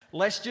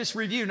let's just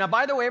review. Now,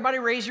 by the way, everybody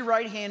raise your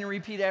right hand and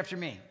repeat after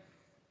me.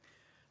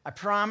 I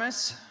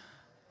promise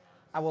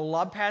I will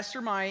love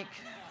Pastor Mike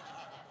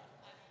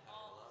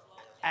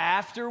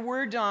after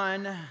we're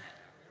done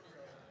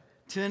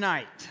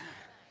tonight.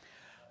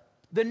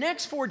 The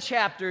next 4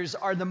 chapters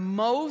are the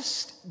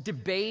most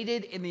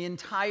debated in the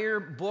entire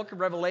book of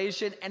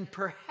Revelation and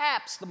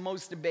perhaps the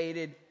most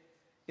debated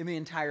in the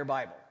entire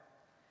Bible.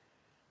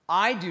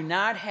 I do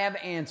not have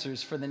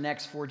answers for the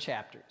next 4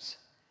 chapters.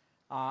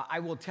 I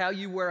will tell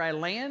you where I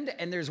land,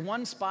 and there's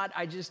one spot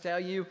I just tell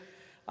you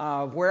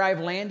where I've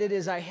landed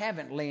is I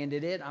haven't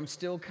landed it. I'm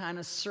still kind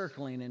of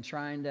circling and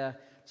trying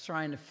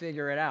to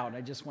figure it out.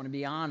 I just want to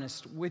be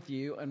honest with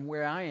you and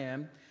where I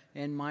am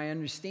and my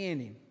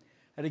understanding.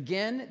 And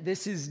again,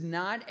 this is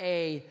not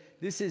a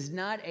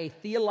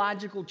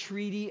theological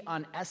treatise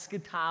on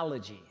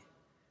eschatology.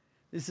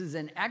 This is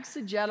an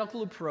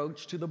exegetical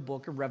approach to the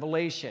book of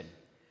Revelation.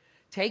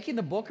 Taking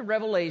the book of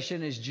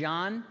Revelation as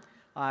John,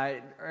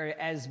 or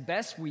as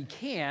best we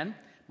can,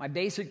 my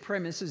basic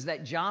premise is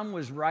that John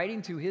was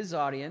writing to his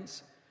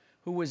audience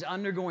who was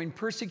undergoing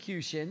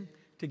persecution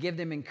to give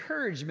them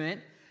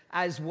encouragement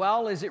as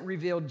well as it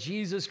revealed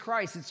Jesus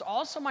Christ. It's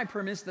also my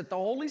premise that the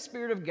Holy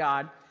Spirit of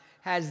God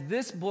has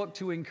this book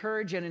to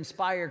encourage and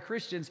inspire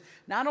Christians,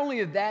 not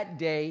only of that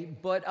day,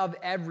 but of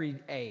every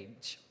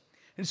age.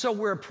 And so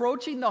we're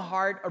approaching the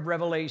heart of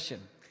Revelation.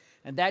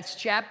 And that's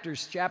chapter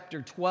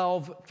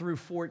 12 through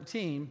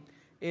 14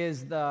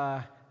 is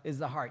the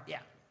heart. Yeah,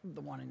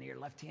 the one in your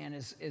left hand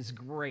is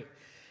great.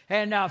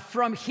 And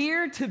from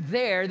here to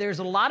there, there's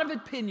a lot of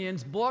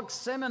opinions, books,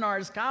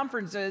 seminars,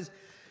 conferences,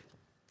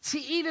 to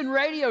even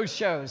radio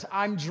shows.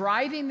 I'm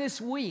driving this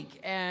week,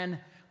 and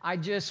I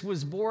just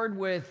was bored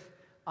with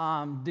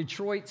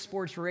Detroit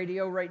sports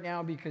radio right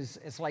now because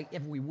it's like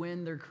if we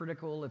win, they're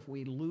critical. If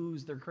we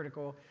lose, they're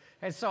critical.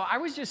 And so I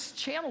was just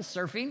channel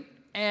surfing,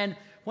 and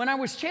when I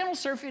was channel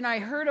surfing, I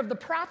heard of the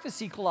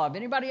Prophecy Club.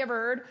 Anybody ever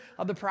heard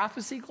of the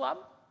Prophecy Club?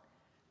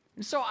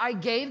 And so I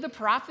gave the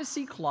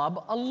Prophecy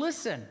Club a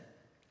listen.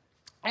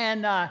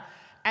 And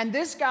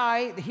this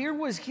guy, here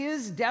was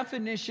his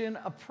definition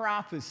of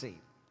prophecy.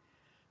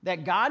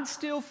 That God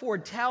still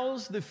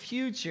foretells the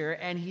future,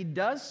 and he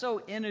does so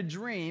in a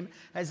dream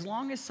as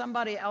long as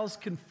somebody else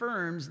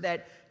confirms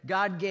that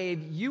God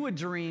gave you a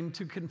dream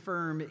to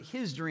confirm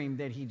his dream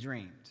that he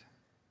dreamed.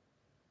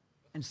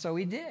 And so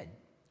he did.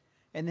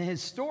 And in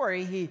his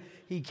story,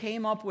 he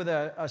came up with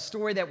a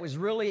story that was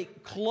really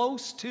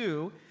close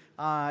to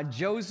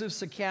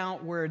Joseph's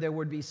account, where there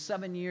would be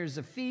 7 years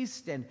of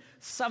feast and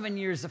 7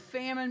 years of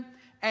famine.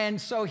 And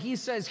so he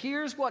says,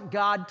 here's what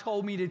God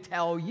told me to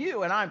tell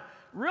you. And I'm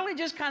really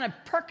just kind of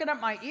perking up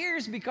my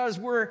ears because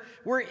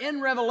we're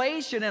in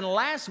Revelation, and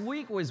last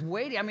week was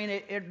weighty. I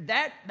mean,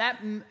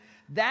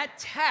 that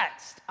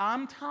text,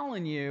 I'm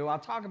telling you, I'll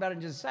talk about it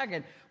in just a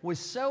second, was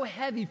so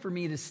heavy for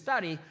me to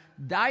study,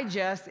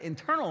 digest,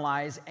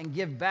 internalize, and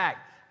give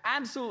back.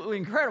 Absolutely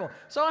incredible.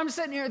 So I'm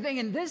sitting here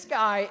thinking, this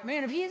guy,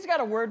 man, if he's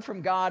got a word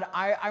from God,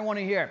 I want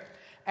to hear it.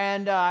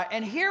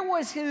 And here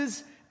was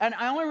his, and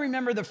I only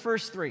remember the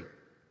first 3.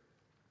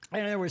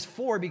 And there was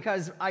 4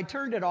 because I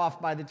turned it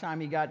off by the time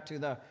he got to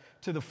the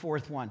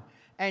 4th one.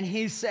 And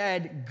he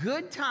said,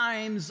 good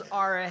times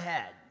are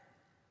ahead.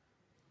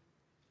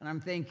 And I'm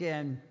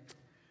thinking,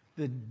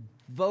 the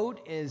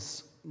vote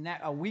is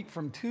a week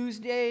from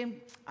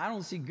Tuesday. I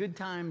don't see good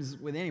times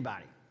with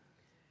anybody.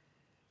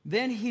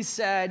 Then he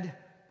said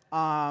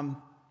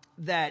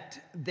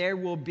that there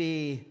will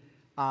be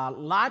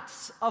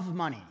lots of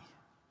money.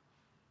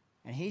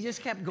 And he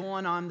just kept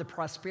going on the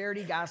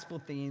prosperity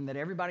gospel theme that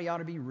everybody ought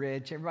to be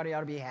rich, everybody ought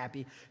to be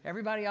happy,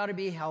 everybody ought to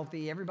be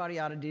healthy, everybody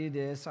ought to do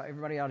this,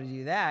 everybody ought to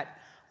do that.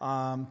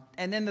 And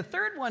then the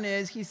 3rd one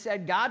is, he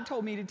said, God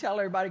told me to tell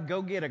everybody,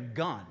 go get a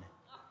gun.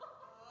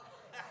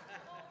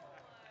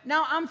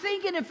 Now, I'm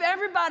thinking, if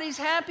everybody's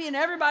happy and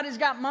everybody's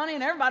got money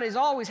and everybody's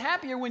always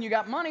happier when you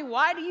got money,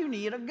 why do you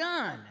need a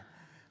gun?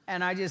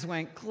 And I just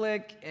went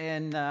click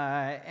and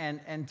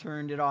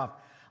turned it off.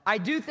 I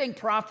do think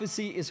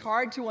prophecy is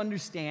hard to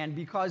understand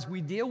because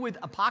we deal with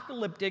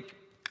apocalyptic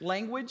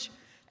language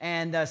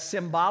and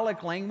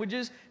symbolic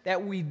languages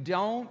that we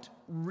don't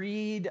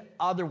read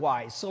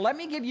otherwise. So let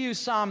me give you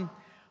some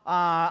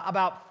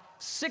about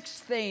 6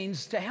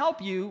 things to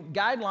help you,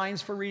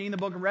 guidelines for reading the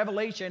book of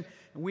Revelation.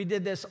 We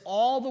did this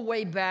all the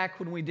way back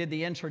when we did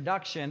the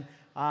introduction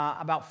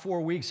about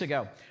 4 weeks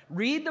ago.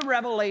 Read the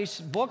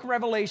book of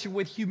Revelation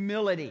with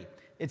humility.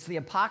 It's the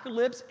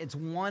apocalypse. It's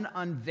one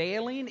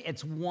unveiling.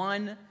 It's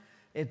one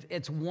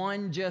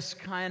just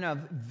kind of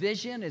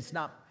vision. It's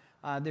not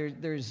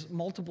there's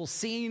multiple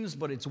scenes,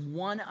 but it's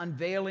one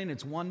unveiling.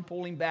 It's one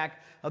pulling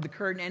back of the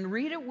curtain. And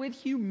read it with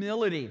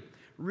humility.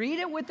 Read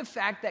it with the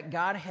fact that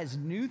God has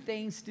new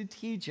things to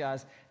teach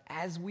us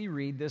as we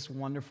read this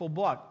wonderful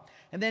book.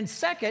 And then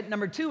second,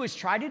 number 2, is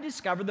try to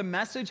discover the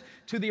message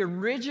to the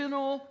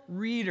original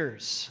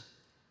readers.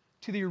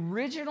 To the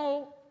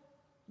original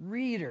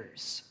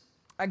readers.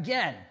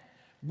 Again,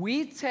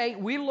 we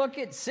look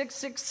at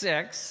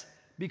 666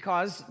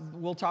 because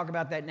we'll talk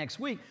about that next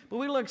week. But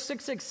we look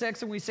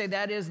 666 and we say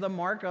that is the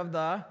mark of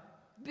the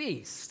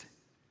beast.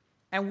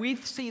 And we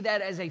see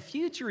that as a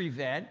future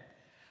event.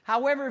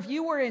 However, if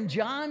you were in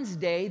John's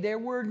day, there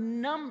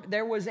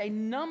was a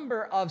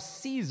number of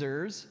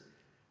Caesars,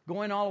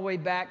 going all the way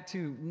back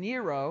to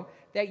Nero,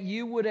 that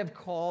you would have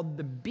called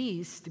the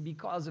beast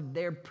because of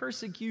their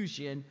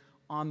persecution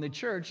on the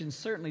church. And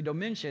certainly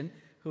Domitian,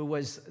 who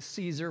was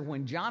Caesar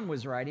when John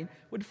was writing,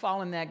 would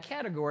fall in that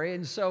category.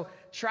 And so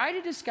try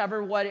to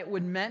discover what it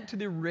would meant to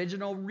the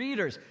original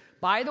readers.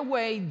 By the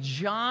way,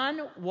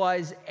 John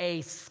was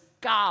a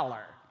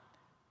scholar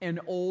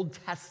in Old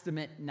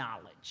Testament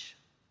knowledge.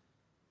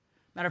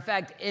 Matter of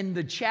fact, in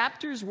the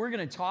chapters we're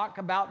going to talk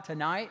about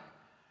tonight,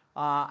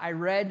 I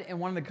read in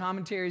one of the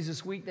commentaries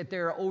this week that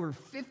there are over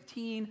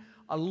 15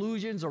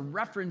 allusions or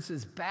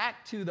references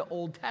back to the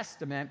Old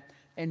Testament,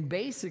 and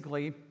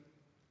basically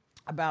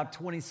about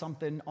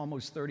 20-something,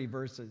 almost 30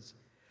 verses.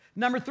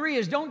 Number 3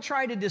 is don't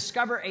try to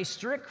discover a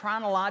strict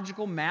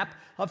chronological map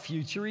of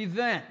future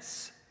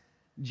events.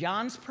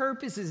 John's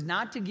purpose is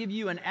not to give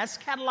you an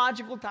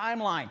eschatological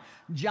timeline.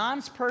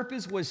 John's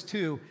purpose was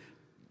to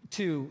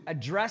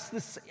address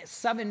the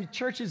 7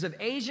 churches of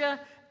Asia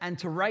and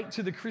to write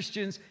to the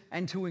Christians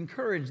and to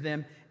encourage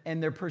them in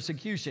their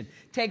persecution.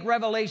 Take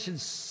Revelation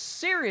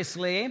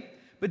seriously,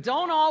 but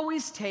don't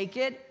always take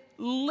it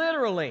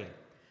literally.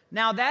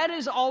 Now, that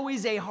is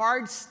always a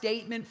hard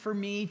statement for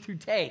me to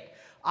take.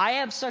 I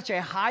have such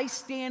a high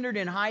standard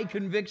and high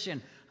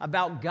conviction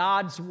about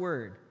God's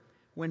word.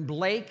 When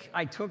Blake,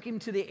 I took him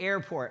to the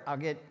airport.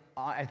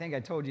 I think I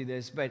told you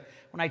this, but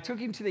when I took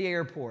him to the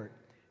airport,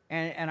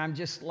 and I'm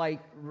just like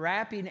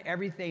wrapping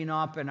everything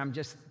up, and I'm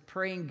just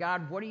praying,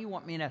 God, what do you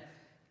want me to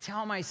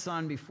tell my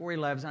son before he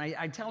leaves? And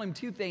I tell him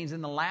 2 things.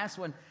 And the last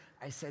one,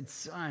 I said,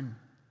 son,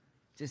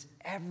 just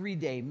every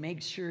day,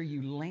 make sure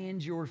you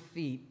land your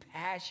feet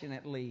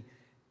passionately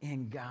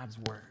in God's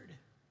word.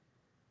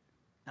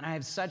 And I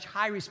have such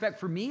high respect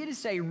for me to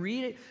say,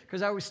 read it,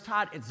 because I was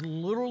taught it's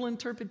literal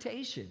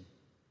interpretation.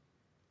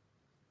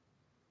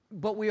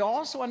 But we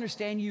also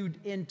understand you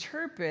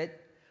interpret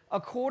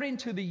according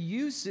to the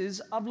uses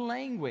of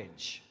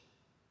language.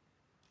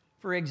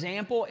 For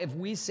example, if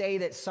we say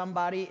that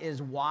somebody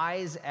is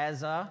wise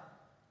as a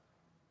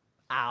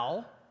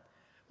owl,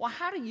 well,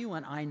 how do you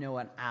and I know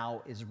an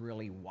owl is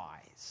really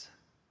wise?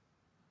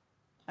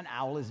 An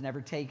owl has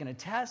never taken a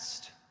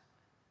test.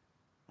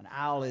 An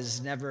owl has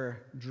never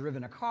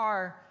driven a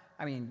car.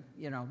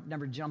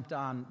 Never jumped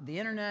on the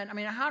internet.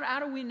 How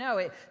do we know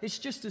it? It's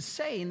just a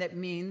saying that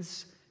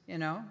means,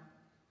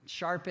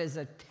 sharp as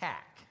a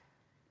tack.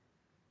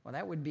 Well,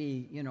 that would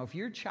be, if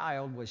your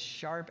child was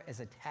sharp as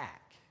a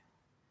tack,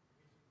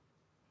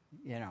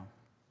 yeah,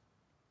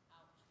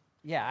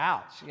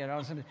 ouch,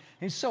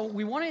 And so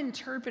we want to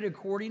interpret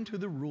according to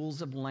the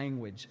rules of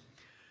language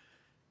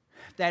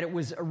that it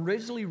was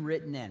originally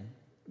written in.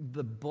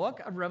 The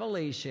book of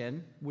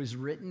Revelation was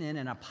written in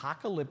an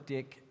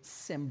apocalyptic,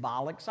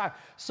 symbolic style.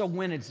 So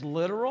when it's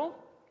literal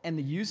and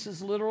the use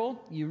is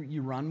literal,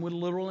 you run with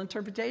literal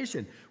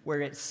interpretation.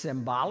 Where it's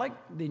symbolic,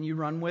 then you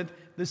run with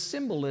the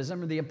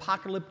symbolism or the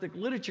apocalyptic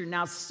literature.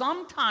 Now,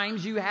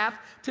 sometimes you have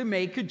to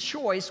make a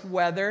choice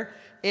whether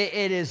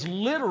it is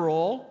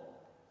literal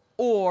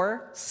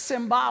or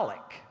symbolic.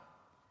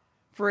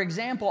 For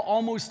example,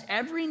 almost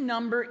every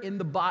number in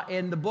the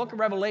book of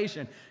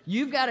Revelation,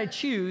 you've got to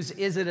choose,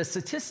 is it a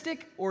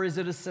statistic or is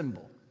it a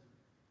symbol?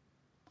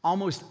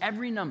 Almost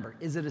every number,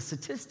 is it a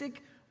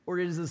statistic or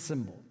is it a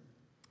symbol?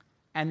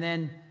 And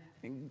then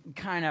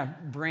kind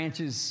of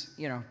branches,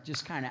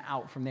 just kind of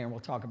out from there. And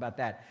we'll talk about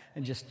that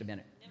in just a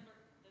minute. The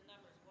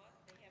numbers what?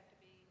 They have to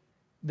be...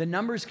 The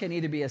numbers can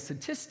either be a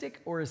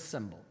statistic or a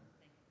symbol.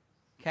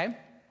 Okay?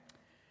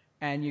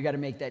 And you got to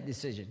make that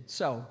decision.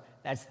 So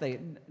that's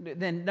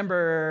then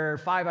number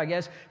 5, I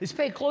guess, is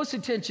pay close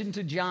attention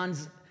to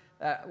John's,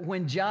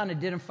 when John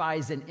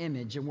identifies an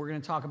image. And we're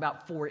going to talk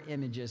about 4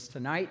 images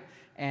tonight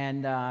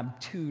and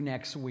 2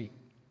 next week.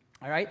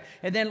 All right?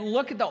 And then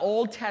look at the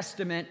Old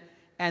Testament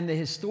and the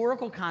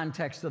historical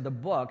context of the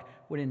book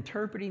with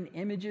interpreting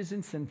images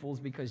and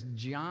symbols, because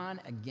John,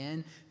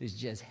 again, is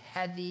just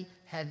heavy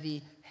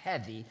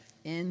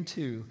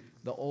into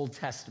the Old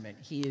Testament.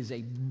 He is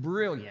a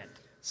brilliant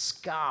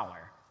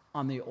scholar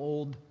on the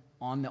Old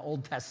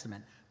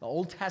Testament. The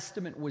Old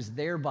Testament was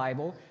their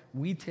Bible.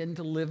 We tend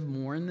to live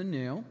more in the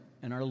New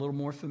and are a little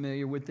more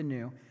familiar with the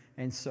New.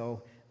 And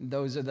so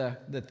those are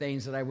the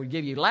things that I would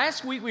give you.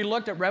 Last week we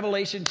looked at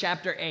Revelation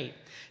chapter 8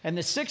 and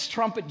the 6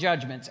 trumpet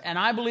judgments. And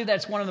I believe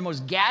that's one of the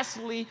most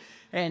ghastly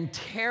and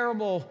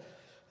terribly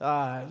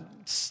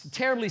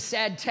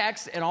sad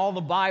texts in all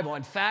the Bible.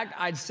 In fact,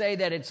 I'd say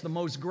that it's the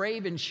most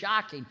grave and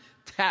shocking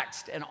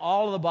text in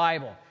all of the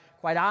Bible.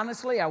 Quite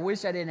honestly, I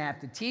wish I didn't have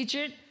to teach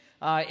it.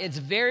 It's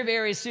very,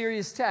 very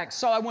serious text.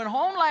 So I went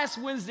home last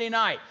Wednesday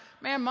night.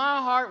 Man,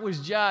 my heart was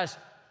just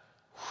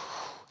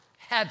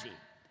heavy,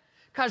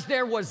 because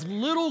there was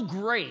little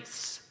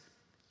grace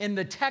in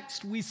the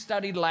text we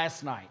studied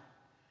last night.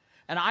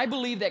 And I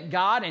believe that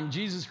God and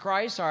Jesus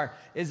Christ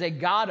is a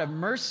God of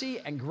mercy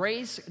and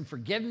grace and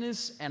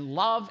forgiveness and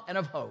love and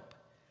of hope.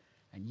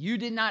 And you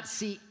did not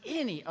see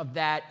any of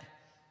that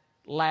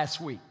last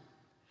week.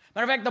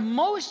 Matter of fact, the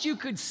most you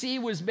could see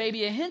was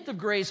maybe a hint of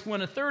grace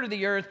when a third of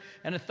the earth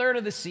and a third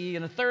of the sea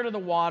and a third of the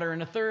water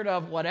and a third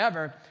of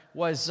whatever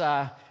was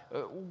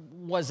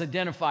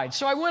identified.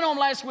 So I went home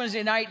last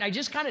Wednesday night and I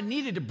just kind of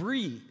needed to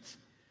breathe.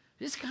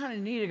 Just kind of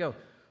needed to go,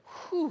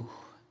 whew.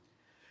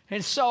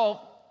 And so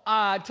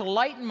to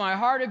lighten my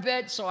heart a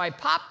bit, so I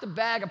popped a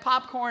bag of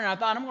popcorn and I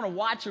thought I'm going to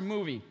watch a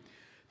movie.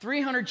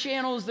 300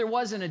 channels, there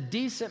wasn't a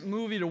decent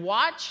movie to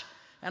watch.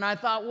 And I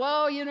thought,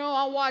 well,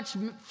 I'll watch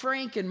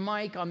Frank and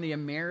Mike on the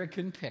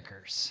American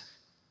Pickers.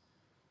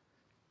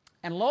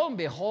 And lo and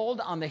behold,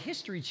 on the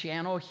History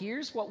Channel,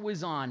 here's what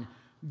was on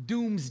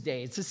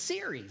Doomsday. It's a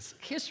series,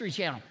 History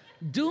Channel.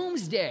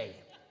 Doomsday,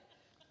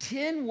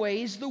 10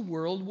 ways the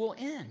world will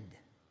end.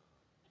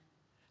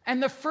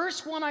 And the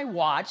first one I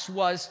watched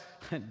was,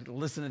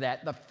 listen to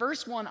that, the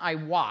first one I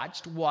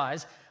watched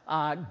was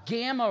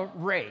gamma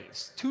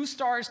rays. Two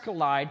stars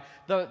collide.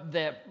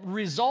 The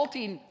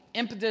resulting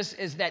impetus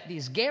is that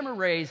these gamma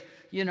rays,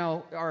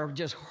 are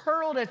just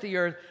hurled at the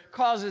earth,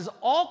 causes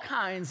all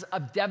kinds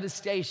of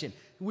devastation.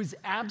 It was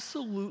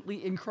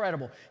absolutely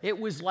incredible. It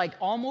was like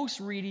almost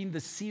reading the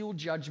sealed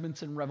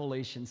judgments in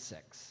Revelation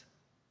 6.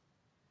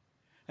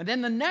 And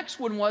then the next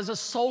one was a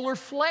solar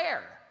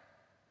flare.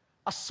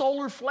 A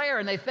solar flare,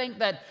 and they think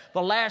that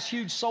the last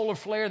huge solar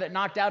flare that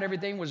knocked out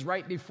everything was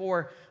right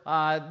before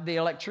the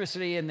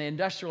electricity and the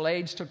industrial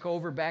age took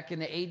over back in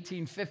the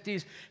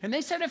 1850s. And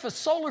they said if a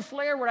solar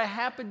flare would have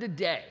happened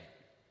today,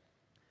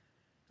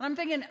 and I'm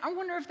thinking, I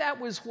wonder if that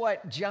was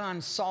what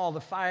John saw, the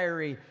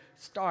fiery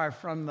star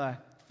from the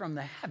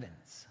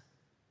heavens.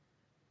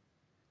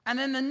 And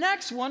then the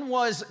next one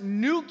was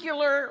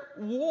nuclear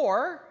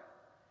war.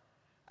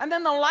 And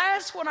then the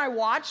last one I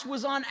watched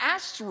was on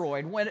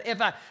asteroid.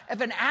 If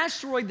an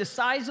asteroid the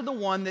size of the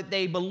one that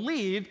they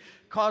believed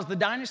caused the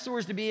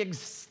dinosaurs to be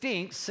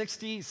extinct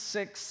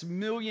 66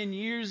 million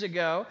years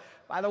ago.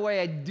 By the way,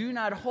 I do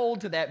not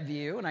hold to that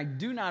view, and I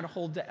do not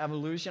hold to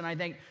evolution. I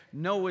think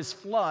Noah's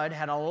flood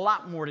had a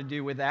lot more to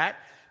do with that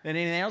than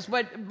anything else.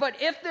 But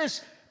if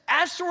this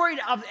asteroid,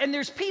 and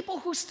there's people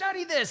who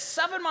study this,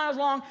 7 miles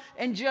long,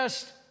 and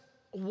just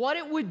what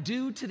it would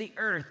do to the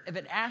earth if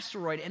an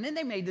asteroid, and then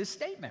they made this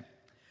statement,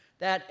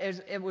 that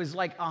it was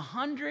like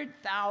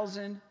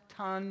 100,000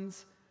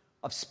 tons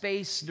of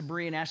space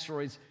debris and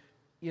asteroids,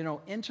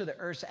 into the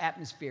Earth's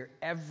atmosphere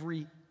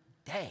every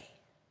day.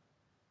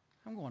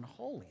 I'm going,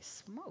 holy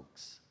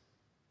smokes.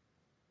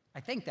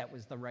 I think that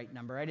was the right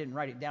number. I didn't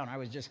write it down.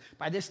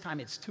 By this time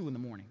it's 2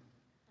 a.m,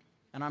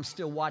 and I'm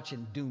still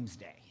watching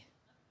Doomsday,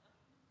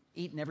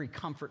 eating every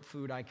comfort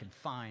food I could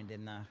find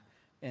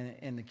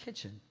in the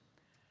kitchen.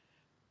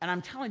 And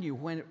I'm telling you,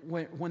 when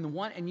the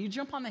one, and you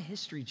jump on the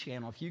History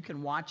Channel, if you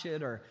can watch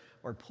it or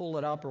pull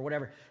it up or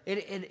whatever,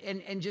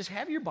 and just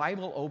have your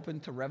Bible open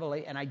to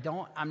Revelation.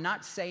 And I'm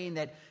not saying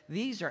that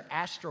these are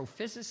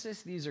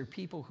astrophysicists, these are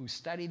people who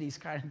study these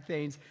kind of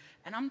things.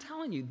 And I'm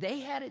telling you, they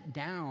had it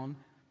down,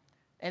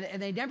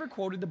 and they never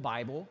quoted the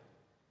Bible.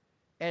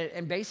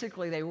 And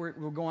basically, they were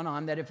going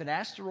on that if an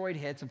asteroid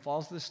hits and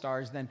falls to the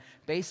stars, then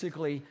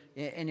basically,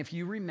 and if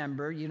you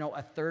remember,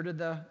 a third of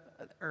the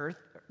earth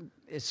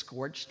is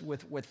scorched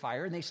with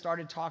fire. And they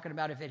started talking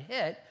about if it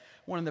hit,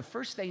 one of the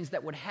first things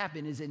that would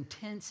happen is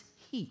intense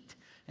heat.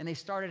 And they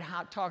started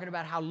talking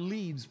about how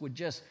leaves would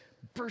just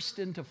burst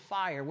into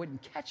fire,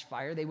 wouldn't catch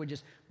fire. They would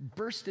just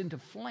burst into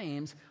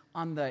flames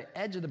on the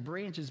edge of the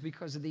branches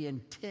because of the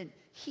intense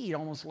heat,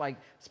 almost like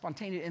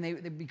spontaneous,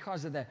 and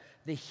because of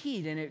the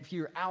heat. And if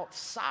you're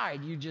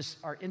outside, you just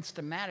are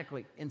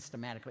instantly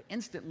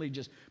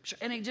just,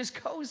 and it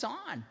just goes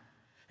on.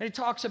 And it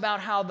talks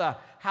about how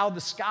the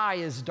sky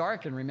is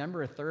darkened.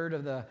 Remember, a third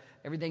of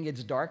everything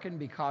gets darkened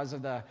because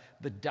of the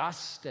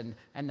dust and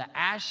the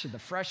ash and the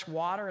fresh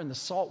water and the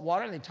salt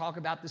water. They talk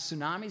about the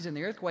tsunamis and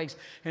the earthquakes.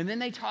 And then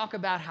they talk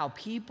about how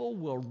people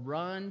will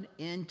run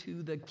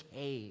into the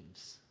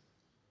caves.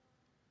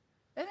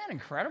 Isn't that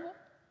incredible?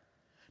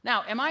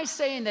 Now, am I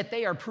saying that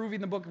they are proving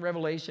the book of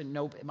Revelation?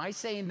 Nope. Am I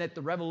saying that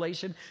the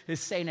Revelation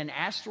is saying an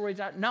asteroid's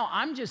out? No,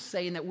 I'm just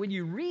saying that when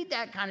you read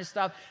that kind of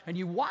stuff and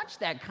you watch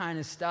that kind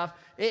of stuff,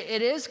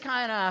 it is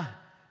kind of,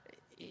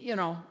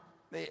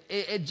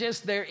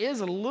 there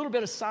is a little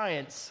bit of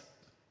science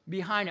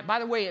behind it. By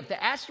the way, if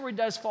the asteroid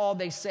does fall,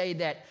 they say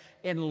that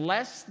in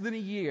less than a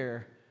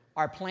year,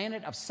 our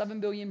planet of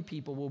 7 billion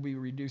people will be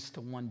reduced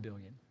to 1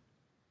 billion.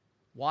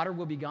 Water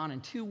will be gone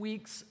in 2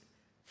 weeks.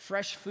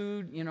 Fresh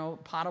food,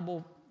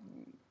 potable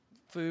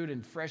food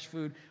and fresh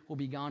food will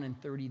be gone in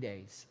 30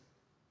 days.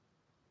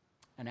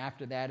 And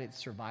after that, it's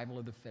survival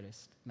of the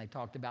fittest. And they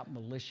talked about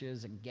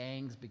militias and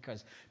gangs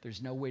because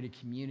there's no way to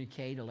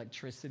communicate.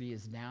 Electricity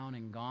is down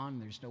and gone.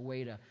 There's no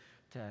way to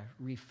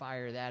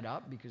refire that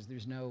up because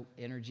there's no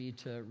energy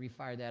to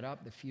refire that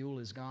up. The fuel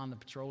is gone, the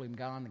petroleum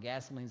gone, the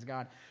gasoline's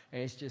gone.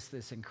 And it's just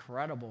this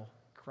incredible,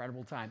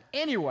 incredible time.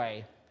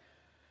 Anyway,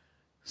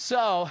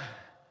 so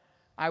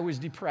I was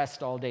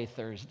depressed all day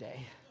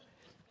Thursday,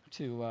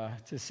 to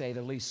say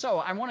the least. So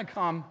I want to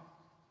come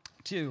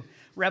to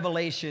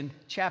Revelation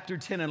chapter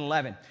 10 and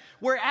 11.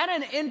 We're at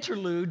an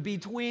interlude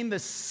between the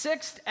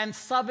 6th and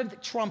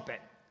 7th trumpet.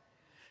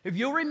 If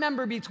you'll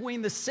remember,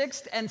 between the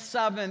 6th and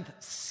 7th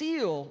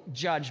seal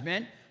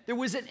judgment, there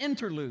was an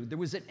interlude, there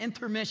was an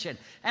intermission.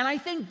 And I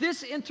think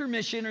this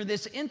intermission or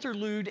this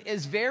interlude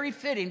is very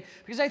fitting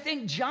because I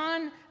think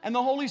John and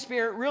the Holy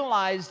Spirit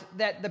realized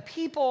that the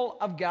people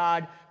of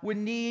God would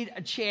need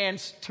a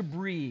chance to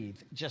breathe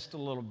just a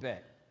little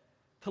bit,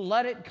 to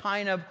let it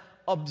kind of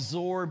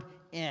absorb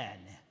in.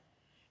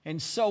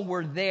 And so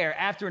we're there.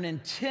 After the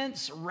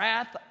intense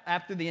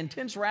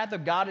wrath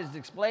of God is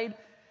displayed,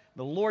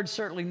 the Lord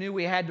certainly knew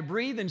we had to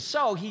breathe. And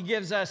so he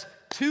gives us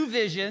two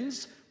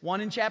visions, one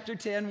in chapter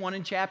 10, one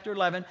in chapter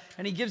 11,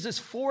 and he gives us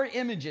four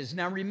images.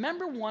 Now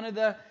remember, one of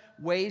the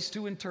ways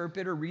to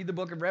interpret or read the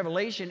book of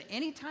Revelation,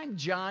 anytime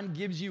John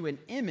gives you an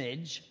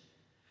image,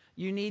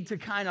 you need to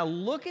kind of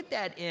look at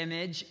that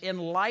image in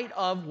light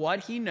of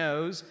what he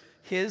knows,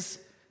 his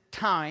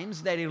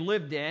times that he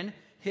lived in,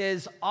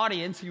 his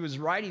audience he was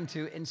writing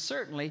to, and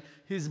certainly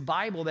his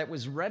Bible that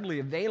was readily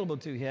available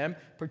to him,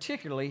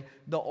 particularly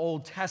the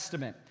Old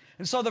Testament.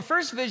 And so the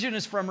first vision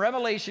is from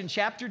Revelation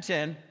chapter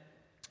 10,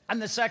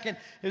 and the second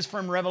is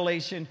from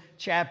Revelation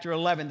chapter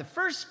 11. The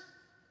first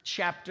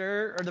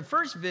chapter, or the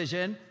first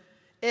vision,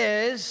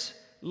 is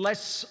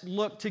let's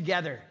look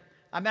together.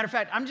 As a matter of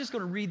fact, I'm just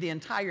going to read the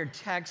entire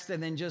text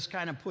and then just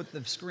kind of put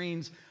the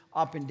screens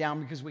up and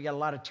down because we got a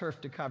lot of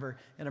turf to cover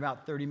in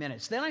about 30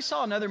 minutes. Then I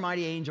saw another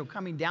mighty angel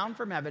coming down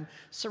from heaven,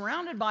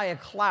 surrounded by a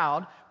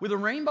cloud with a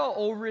rainbow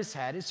over his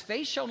head. His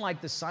face shone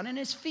like the sun, and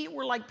his feet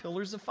were like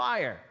pillars of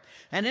fire.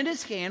 And in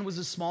his hand was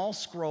a small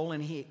scroll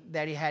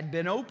that he had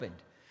been opened.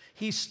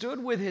 He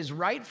stood with his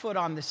right foot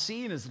on the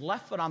sea and his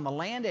left foot on the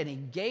land, and he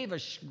gave a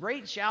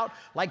great shout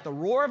like the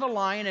roar of a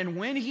lion. And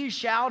when he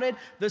shouted,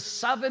 the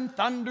seven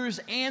thunders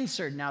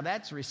answered. Now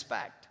that's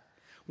respect.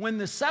 When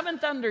the seven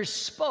thunders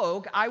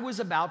spoke, I was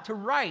about to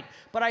write,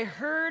 but I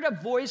heard a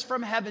voice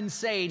from heaven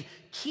saying,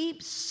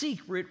 keep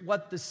secret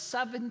what the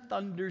seven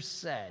thunders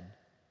said,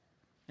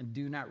 and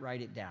do not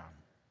write it down.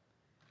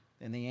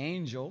 Then the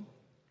angel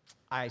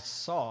I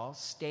saw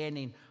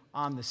standing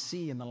on the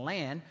sea and the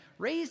land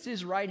raised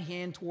his right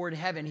hand toward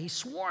heaven. He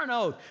swore an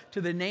oath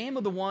to the name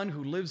of the one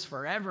who lives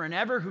forever and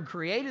ever, who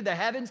created the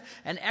heavens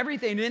and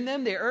everything in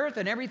them, the earth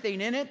and everything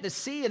in it, the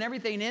sea and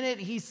everything in it.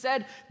 He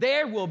said,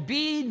 there will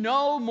be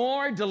no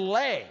more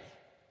delay.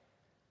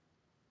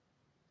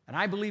 And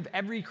I believe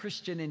every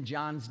Christian in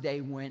John's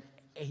day went,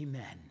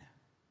 amen.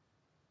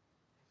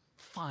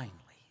 Finally.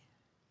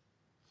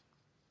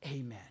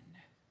 Amen.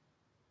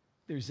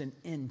 There's an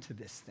end to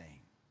this thing.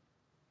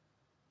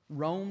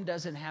 Rome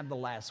doesn't have the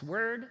last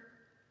word.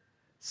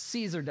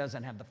 Caesar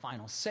doesn't have the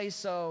final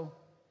say-so.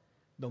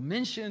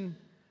 Domitian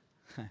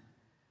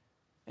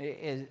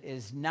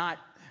is not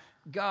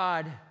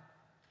God.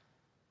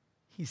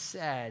 He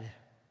said,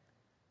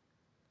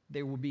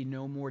 there will be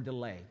no more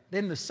delay.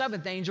 Then the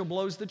seventh angel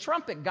blows the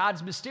trumpet.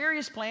 God's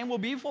mysterious plan will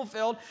be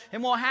fulfilled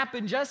and will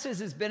happen just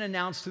as has been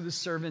announced to the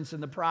servants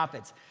and the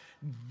prophets.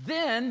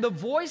 Then the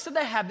voice of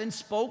the heavens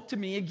spoke to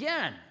me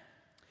again.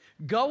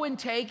 Go and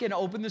take and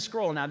open the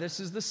scroll. Now, this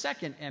is the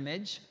second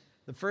image.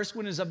 The first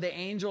one is of the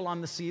angel on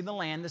the sea and the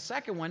land. The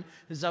second one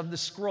is of the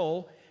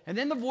scroll. And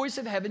then the voice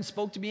of heaven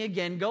spoke to me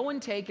again. Go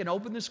and take and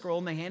open the scroll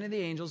in the hand of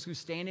the angels who's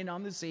standing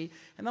on the sea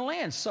and the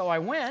land. So I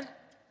went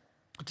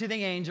to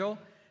the angel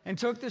and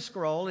took the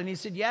scroll. And he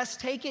said, yes,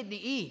 take it and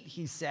eat,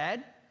 he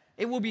said.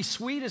 It will be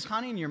sweet as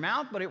honey in your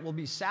mouth, but it will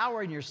be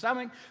sour in your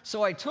stomach.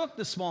 So I took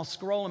the small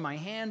scroll in my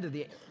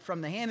hand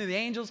from the hand of the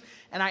angels,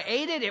 and I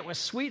ate it. It was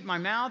sweet in my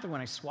mouth, and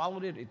when I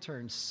swallowed it, it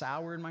turned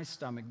sour in my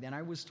stomach. Then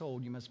I was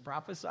told, you must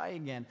prophesy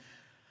again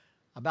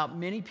about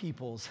many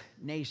peoples,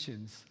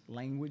 nations,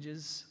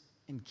 languages,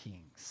 and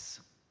kings.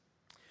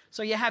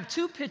 So you have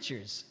two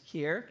pictures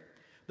here.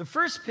 The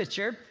first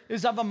picture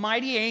is of a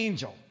mighty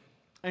angel,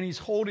 and he's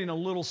holding a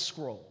little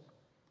scroll.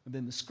 And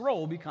then the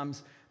scroll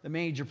becomes the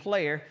major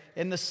player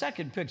in the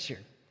second picture.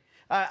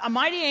 A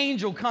mighty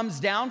angel comes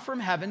down from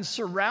heaven,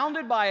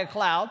 surrounded by a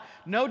cloud,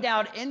 no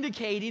doubt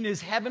indicating his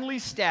heavenly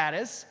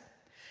status.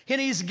 And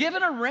he's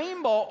given a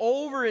rainbow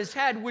over his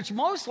head, which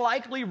most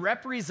likely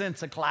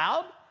represents a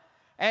cloud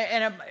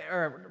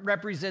or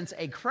represents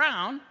a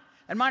crown.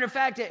 And matter of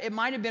fact, it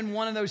might have been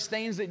one of those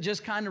things that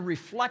just kind of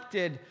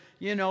reflected,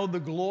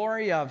 the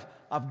glory of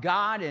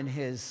God and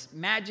his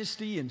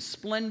majesty and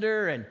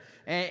splendor.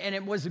 And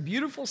it was a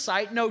beautiful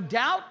sight. No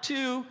doubt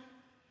to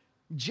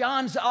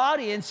John's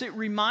audience, it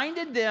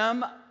reminded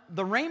them,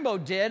 the rainbow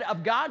did,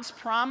 of God's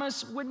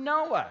promise with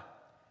Noah.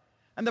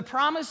 And the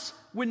promise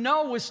with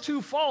Noah was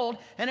twofold,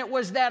 and it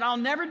was that I'll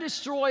never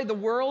destroy the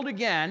world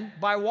again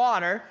by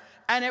water,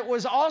 and it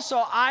was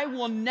also, I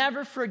will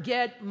never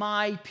forget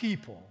my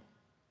people.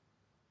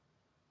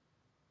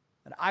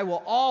 That I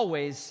will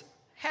always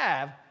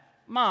have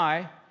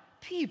my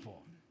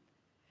people.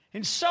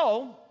 And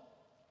so,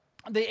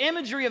 the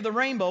imagery of the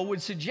rainbow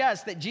would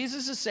suggest that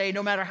Jesus is saying,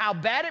 no matter how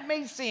bad it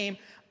may seem,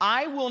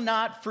 I will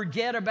not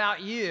forget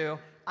about you.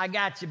 I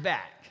got you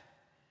back.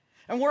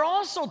 And we're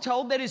also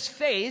told that his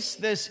face,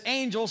 this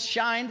angel,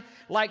 shined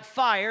like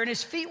fire, and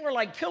his feet were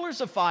like pillars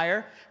of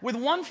fire, with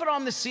 1 foot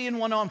on the sea and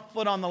 1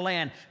 foot on the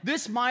land.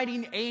 This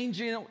mighty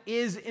angel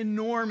is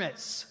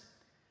enormous.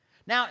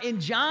 Now, in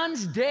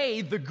John's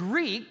day, the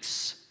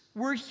Greeks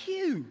were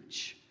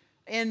huge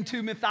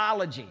into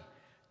mythology,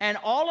 and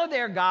all of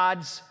their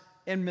gods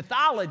in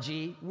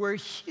mythology were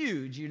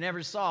huge. You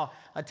never saw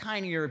a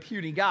tinier or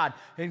puny god.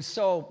 And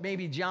so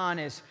maybe John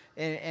is,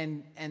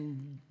 and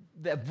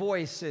the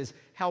voice is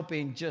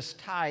helping just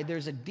tie.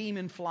 There's a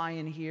demon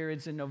flying here.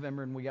 It's in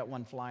November, and we got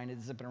one flying.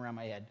 It's zipping around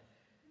my head.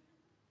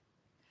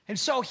 And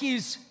so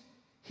he's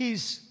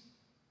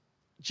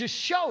just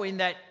showing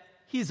that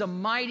he's a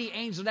mighty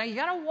angel. Now, you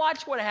got to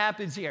watch what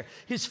happens here.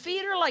 His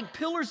feet are like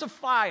pillars of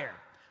fire.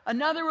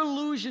 Another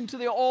allusion to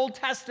the Old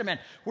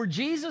Testament, where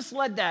Jesus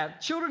led the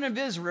children of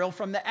Israel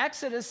from the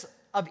exodus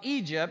of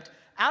Egypt,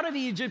 out of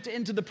Egypt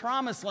into the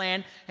promised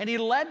land, and he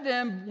led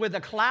them with a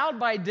cloud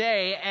by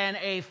day and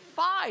a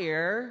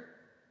fire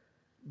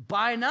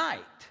by night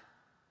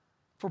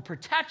for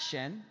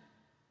protection,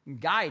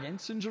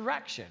 guidance, and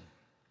direction.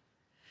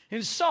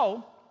 And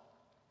so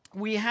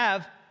we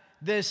have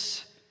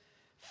this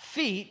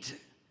feet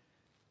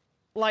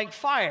like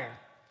fire.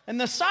 And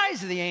the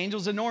size of the angel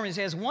is enormous.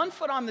 He has 1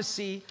 foot on the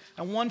sea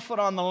and 1 foot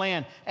on the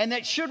land. And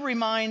that should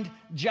remind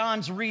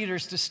John's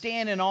readers to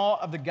stand in awe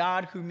of the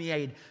God who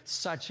made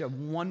such a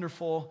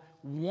wonderful,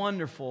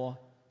 wonderful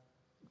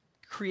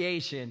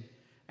creation,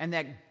 and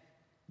that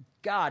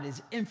God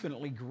is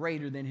infinitely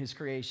greater than his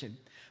creation.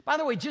 By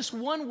the way, just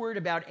one word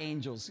about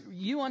angels.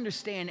 You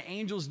understand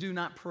angels do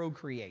not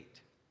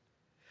procreate.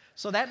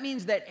 So that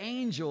means that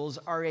angels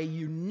are a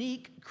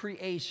unique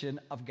creation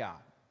of God.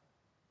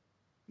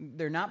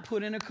 They're not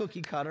put in a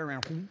cookie cutter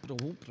and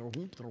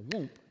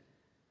whoop.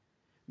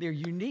 They're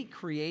unique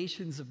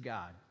creations of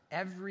God,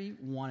 every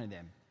one of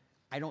them.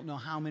 I don't know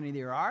how many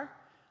there are.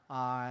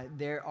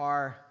 There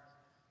are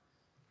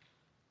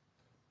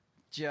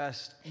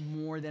just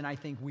more than I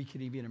think we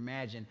could even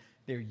imagine.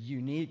 They're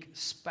unique,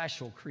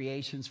 special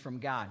creations from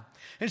God.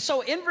 And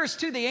so in verse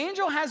 2, the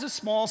angel has a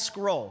small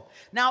scroll.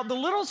 Now, the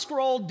little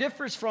scroll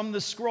differs from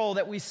the scroll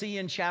that we see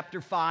in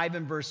chapter 5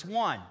 and verse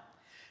 1.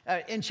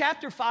 In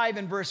chapter 5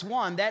 and verse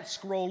 1, that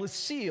scroll is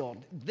sealed.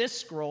 This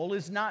scroll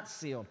is not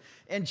sealed.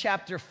 In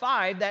chapter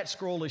 5, that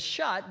scroll is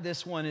shut.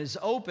 This one is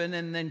open.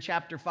 And then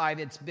chapter 5,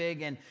 it's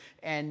big.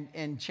 And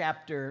in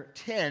chapter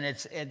 10,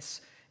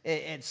 it's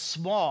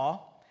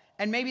small.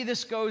 And maybe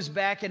this goes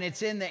back and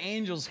it's in the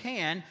angel's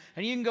hand.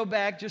 And you can go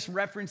back, just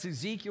reference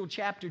Ezekiel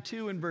chapter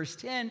 2 and verse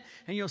 10,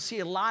 and you'll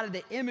see a lot of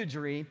the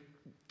imagery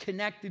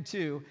connected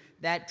to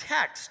that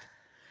text.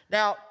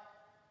 Now,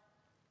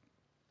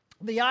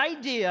 the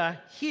idea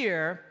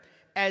here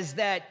is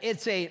that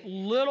it's a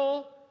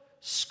little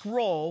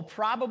scroll,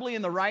 probably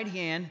in the right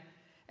hand.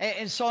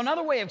 And so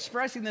another way of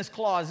expressing this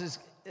clause is,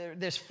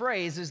 this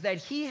phrase is that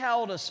he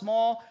held a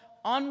small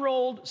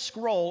unrolled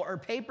scroll or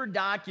paper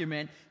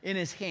document in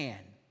his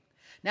hand.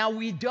 Now,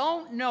 we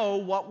don't know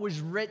what was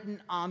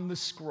written on the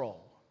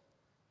scroll.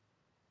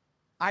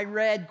 I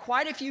read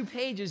quite a few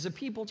pages of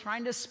people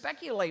trying to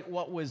speculate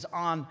what was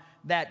on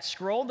that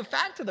scroll. The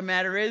fact of the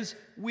matter is,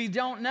 we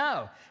don't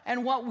know.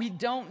 And what we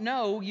don't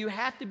know, you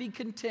have to be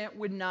content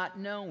with not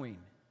knowing.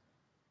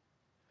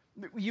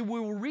 You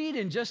will read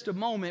in just a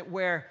moment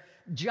where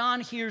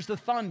John hears the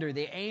thunder.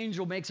 The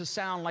angel makes a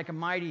sound like a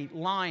mighty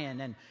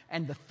lion,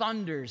 and the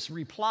thunders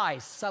reply,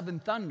 7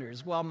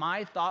 thunders. Well,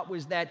 my thought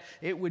was that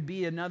it would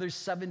be another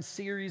 7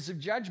 series of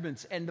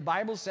judgments. And the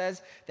Bible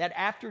says that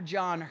after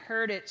John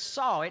heard it,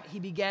 saw it, he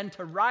began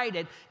to write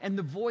it, and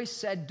the voice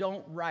said,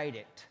 "Don't write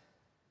it.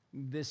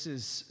 This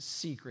is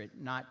secret,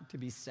 not to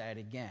be said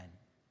again."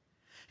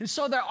 And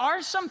so there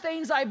are some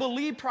things I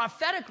believe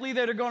prophetically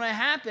that are going to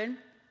happen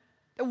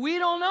that we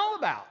don't know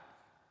about.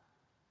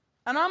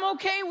 And I'm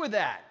okay with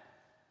that.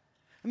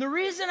 And the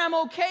reason I'm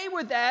okay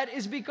with that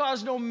is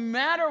because no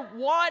matter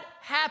what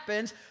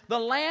happens, the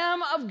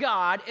Lamb of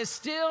God is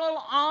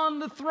still on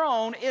the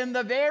throne in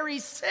the very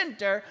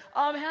center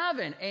of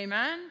heaven.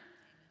 Amen?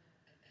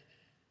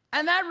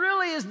 And that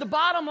really is the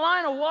bottom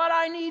line of what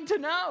I need to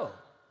know.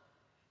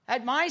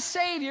 That my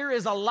Savior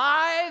is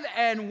alive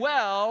and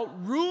well,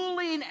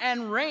 ruling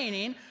and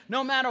reigning,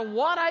 no matter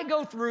what I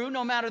go through,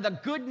 no matter the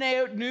good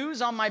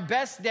news on my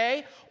best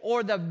day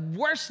or the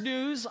worst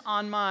news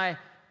on my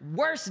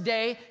worst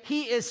day,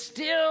 he is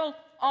still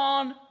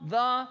on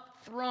the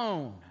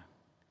throne.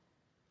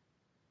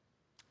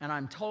 And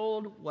I'm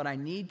told what I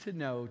need to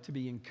know to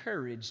be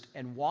encouraged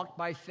and walk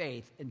by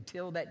faith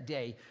until that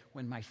day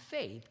when my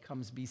faith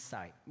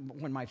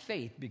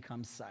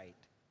becomes sight.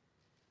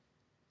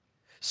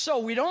 So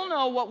we don't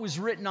know what was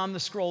written on the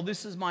scroll.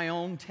 This is my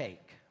own take.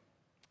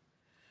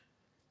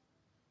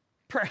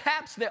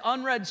 Perhaps the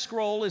unread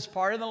scroll is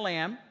part of the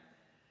Lamb,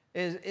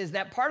 is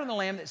that part of the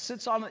Lamb that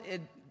sits on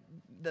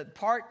the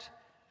part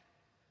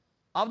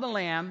of the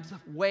Lamb's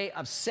way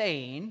of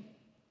saying,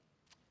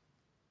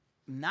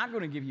 I'm not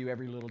going to give you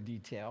every little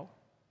detail.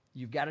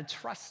 You've got to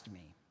trust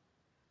me.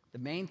 The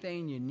main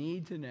thing you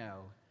need to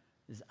know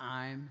is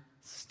I'm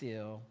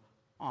still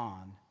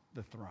on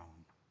the throne.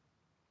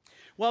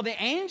 Well, the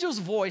angel's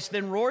voice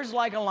then roars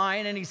like a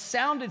lion, and the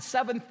sound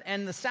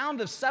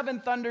of seven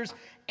thunders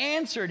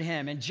answered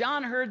him. And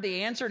John heard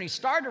the answer, and he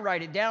started to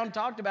write it down.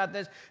 Talked about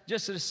this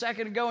just a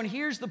second ago, and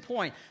here's the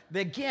point.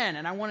 Again,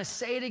 and I want to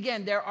say it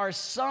again, there are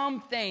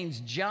some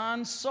things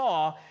John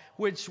saw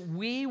which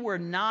we were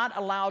not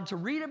allowed to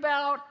read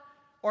about,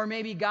 or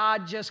maybe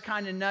God just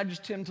kind of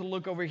nudged him to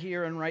look over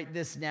here and write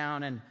this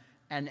down,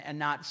 and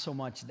not so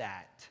much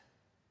that.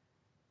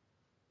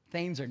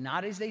 Things are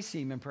not as they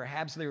seem, and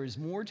perhaps there is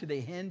more to the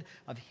end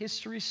of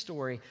history's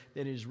story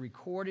that is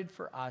recorded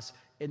for us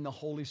in the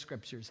Holy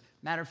Scriptures.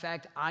 Matter of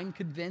fact, I'm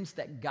convinced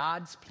that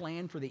God's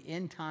plan for the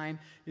end time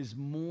is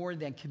more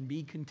than can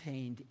be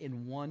contained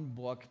in one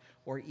book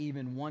or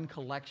even one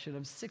collection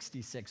of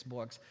 66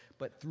 books,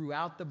 but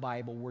throughout the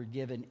Bible, we're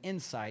given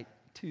insight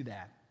to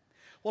that.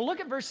 Well, look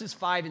at verses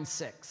 5 and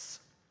 6.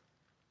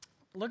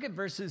 Look at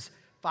verses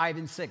 5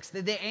 and 6.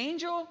 The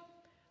angel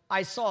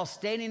I saw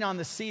standing on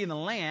the sea and the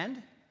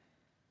land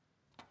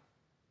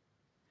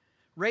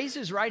raised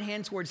his right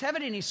hand towards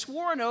heaven, and he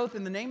swore an oath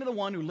in the name of the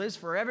one who lives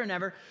forever and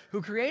ever,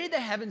 who created the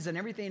heavens and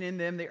everything in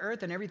them, the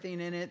earth and everything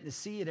in it, the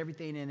sea and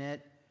everything in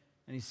it.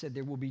 And he said,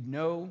 there will be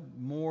no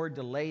more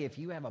delay. If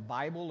you have a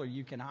Bible, or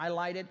you can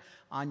highlight it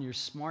on your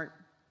smart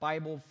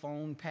Bible,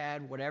 phone,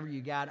 pad, whatever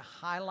you got,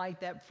 highlight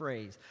that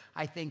phrase.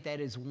 I think that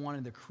is one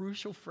of the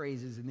crucial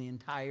phrases in the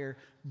entire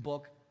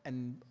book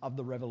of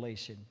the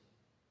Revelation.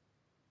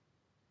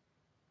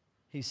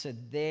 He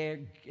said there,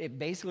 it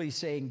basically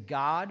saying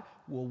God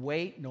will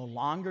wait no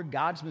longer.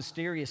 God's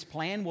mysterious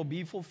plan will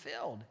be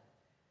fulfilled.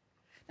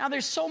 Now,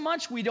 there's so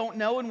much we don't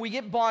know, and we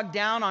get bogged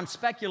down on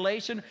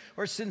speculation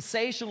or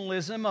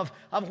sensationalism of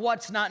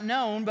what's not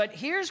known. But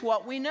here's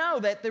what we know,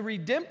 that the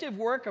redemptive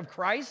work of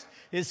Christ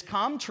is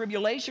come.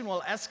 Tribulation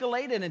will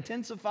escalate and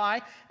intensify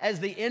as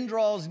the end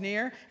draws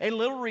near. A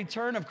little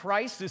return of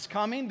Christ is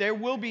coming. There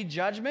will be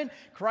judgment.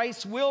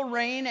 Christ will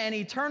reign, and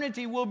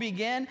eternity will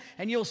begin.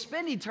 And you'll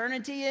spend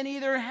eternity in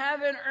either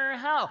heaven or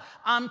hell.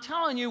 I'm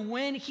telling you,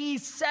 when he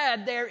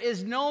said there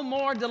is no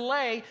more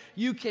delay,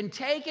 you can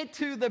take it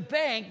to the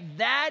bank.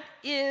 That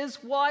is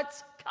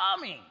what's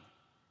coming.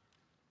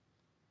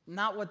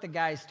 Not what the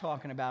guy's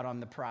talking about on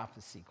the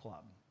Prophecy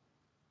Club.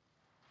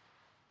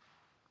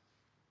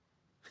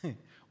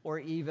 Or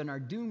even our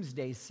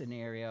doomsday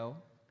scenario,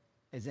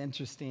 as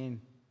interesting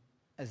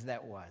as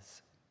that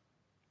was.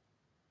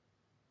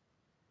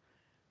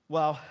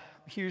 Well,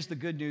 here's the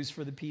good news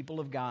for the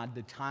people of God.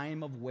 The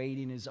time of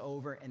waiting is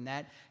over, and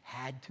that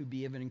had to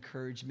be of an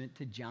encouragement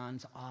to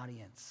John's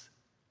audience,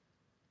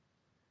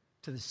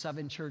 to the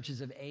 7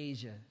 churches of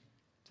Asia,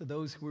 to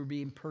those who were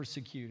being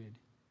persecuted,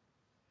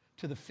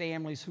 to the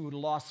families who had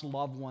lost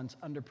loved ones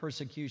under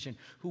persecution,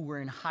 who were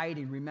in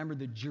hiding. Remember,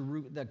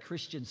 the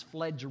Christians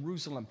fled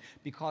Jerusalem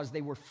because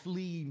they were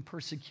fleeing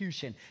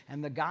persecution.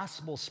 And the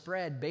gospel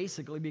spread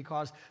basically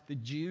because the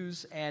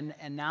Jews and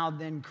now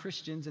then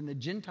Christians and the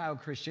Gentile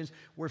Christians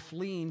were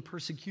fleeing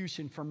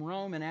persecution from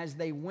Rome. And as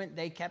they went,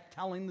 they kept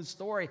telling the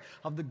story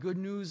of the good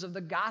news of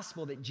the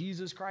gospel, that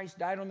Jesus Christ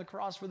died on the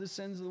cross for the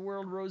sins of the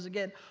world, rose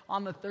again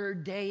on the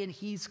 3rd day, and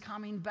he's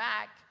coming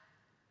back.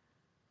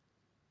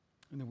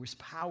 And there was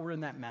power in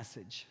that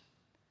message.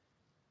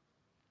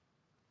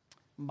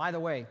 And by the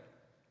way,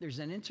 there's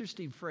an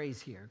interesting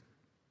phrase here.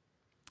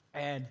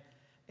 And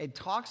it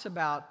talks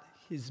about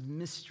his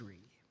mystery.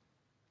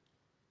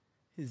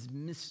 His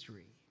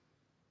mystery.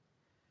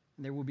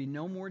 And there will be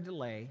no more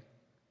delay.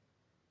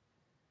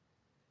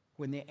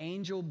 When the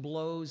angel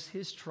blows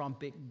his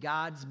trumpet,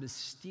 God's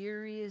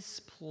mysterious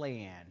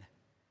plan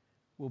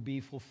will be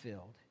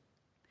fulfilled.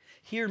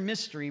 Here,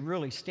 mystery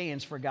really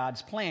stands for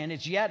God's plan.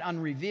 It's yet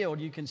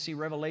unrevealed. You can see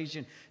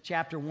Revelation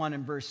chapter 1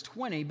 and verse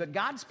 20. But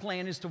God's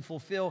plan is to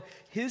fulfill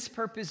his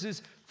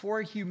purposes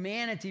for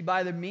humanity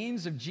by the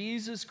means of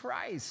Jesus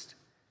Christ.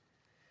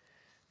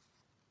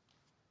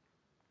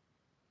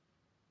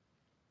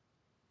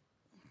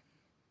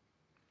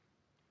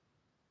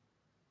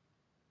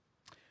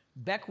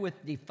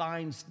 Beckwith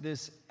defines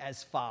this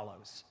as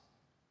follows.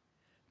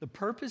 The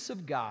purpose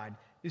of God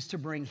is to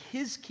bring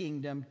his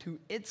kingdom to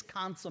its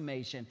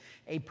consummation,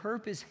 a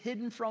purpose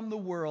hidden from the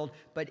world,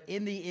 but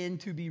in the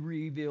end to be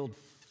revealed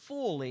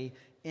fully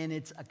in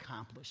its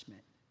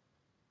accomplishment.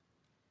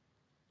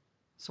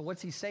 So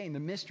what's he saying? The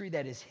mystery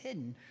that is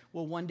hidden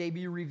will one day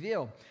be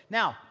revealed.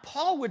 Now,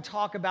 Paul would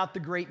talk about the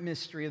great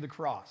mystery of the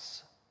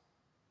cross.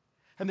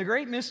 And the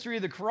great mystery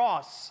of the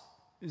cross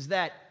is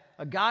that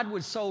God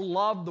would so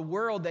love the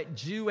world that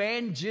Jew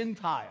and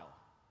Gentile,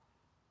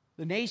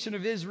 the nation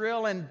of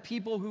Israel and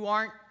people who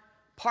aren't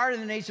part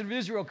of the nation of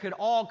Israel, could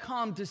all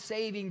come to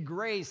saving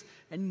grace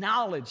and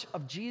knowledge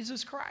of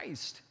Jesus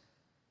Christ.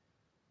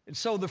 And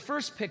so the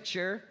first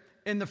picture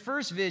in the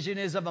first vision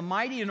is of a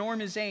mighty,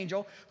 enormous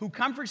angel who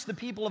comforts the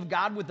people of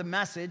God with the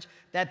message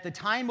that the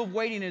time of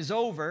waiting is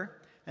over,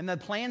 and the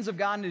plans of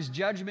God and his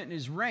judgment and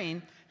his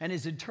reign and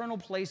his eternal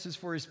places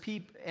for his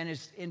people and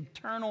his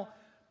eternal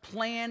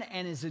plan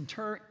and his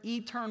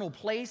eternal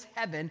place,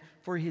 heaven,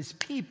 for his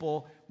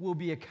people will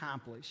be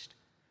accomplished.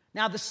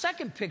 Now, the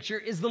second picture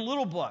is the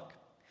little book.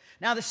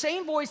 Now, the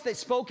same voice that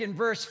spoke in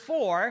verse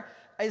 4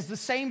 is the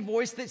same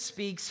voice that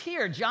speaks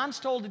here. John's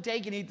told to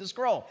take and eat the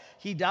scroll.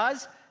 He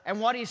does. And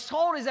what he's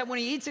told is that when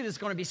he eats it, it's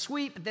going to be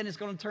sweet, but then it's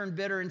going to turn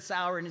bitter and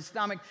sour in his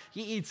stomach.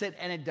 He eats it,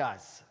 and it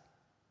does.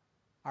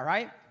 All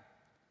right?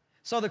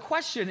 So the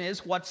question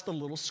is, what's the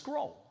little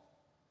scroll?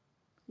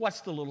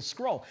 What's the little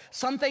scroll?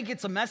 Some think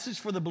it's a message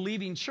for the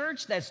believing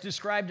church that's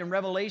described in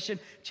Revelation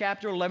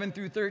chapter 11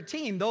 through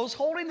 13. Those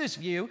holding this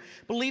view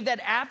believe that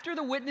after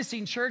the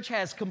witnessing church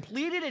has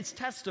completed its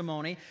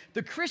testimony,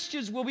 the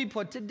Christians will be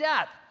put to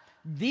death.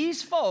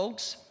 These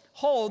folks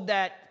hold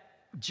that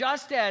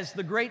just as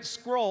the great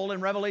scroll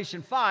in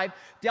Revelation 5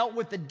 dealt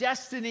with the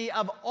destiny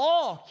of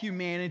all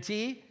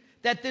humanity,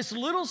 that this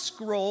little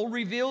scroll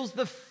reveals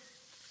the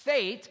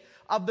fate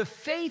of the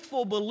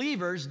faithful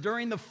believers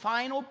during the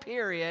final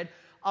period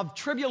of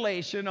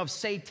tribulation, of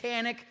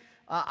satanic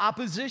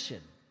opposition.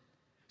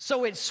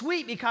 So it's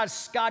sweet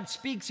because God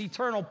speaks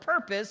eternal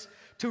purpose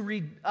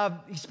he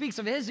speaks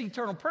of his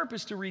eternal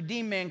purpose to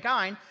redeem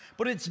mankind,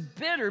 but it's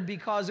bitter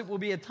because it will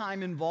be a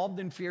time involved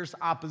in fierce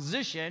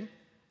opposition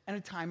and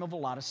a time of a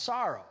lot of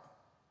sorrow.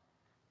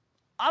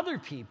 Other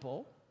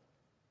people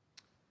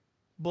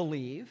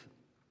believe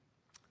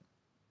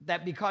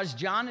that because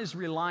John is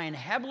relying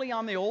heavily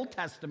on the Old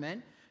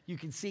Testament, you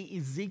can see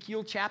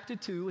Ezekiel chapter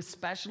 2,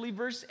 especially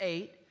verse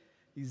 8,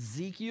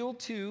 Ezekiel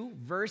 2,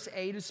 verse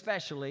 8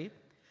 especially,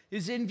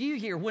 is in view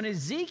here. When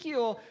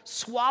Ezekiel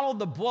swallowed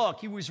the book,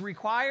 he was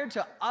required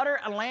to utter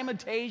a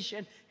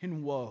lamentation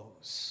and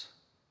woes.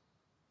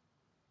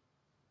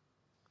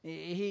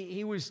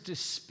 He was to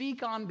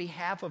speak on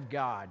behalf of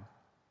God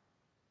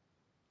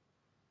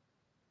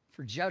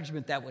for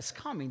judgment that was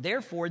coming.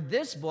 Therefore,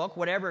 this book,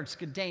 whatever it's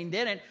contained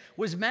in it,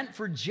 was meant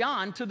for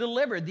John to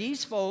deliver.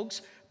 These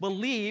folks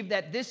believe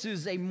that this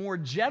is a more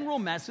general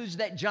message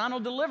that John will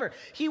deliver.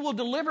 He will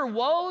deliver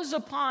woes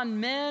upon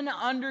men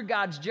under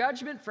God's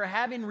judgment for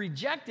having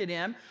rejected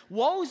him,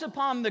 woes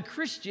upon the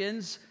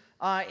Christians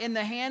in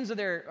the hands of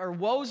or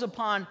woes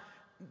upon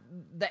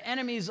the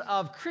enemies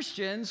of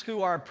Christians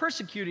who are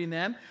persecuting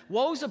them,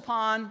 woes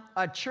upon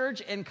a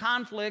church in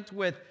conflict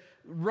with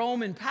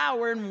Roman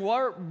power, and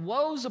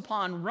woes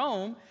upon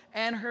Rome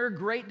and her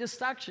great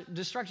destruction.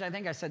 I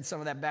think I said some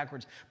of that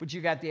backwards, but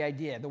you got the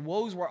idea. The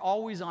woes were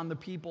always on the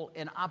people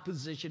in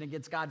opposition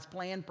against God's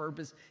plan,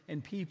 purpose,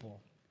 and people.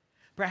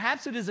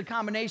 Perhaps it is a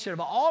combination of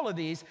all of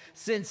these,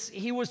 since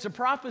he was to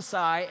prophesy,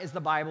 as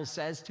the Bible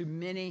says, to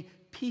many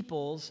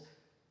peoples,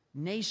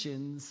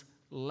 nations,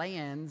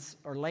 lands,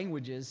 or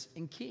languages,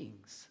 and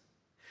kings.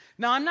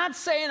 Now, I'm not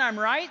saying I'm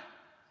right,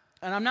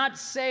 and I'm not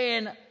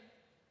saying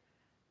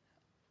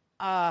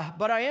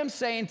but I am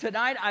saying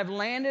tonight I've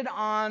landed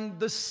on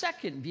the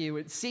second view.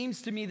 It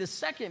seems to me the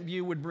second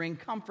view would bring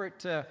comfort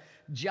to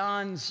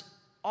John's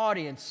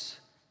audience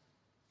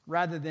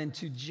rather than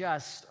to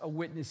just a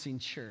witnessing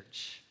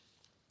church.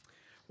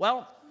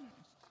 Well,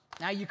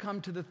 now you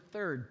come to the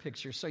third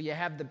picture. So you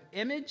have the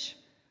image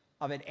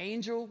of an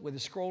angel with a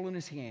scroll in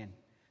his hand.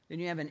 Then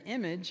you have an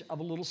image of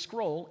a little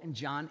scroll and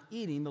John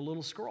eating the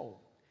little scroll.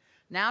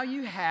 Now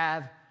you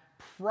have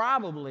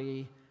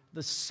probably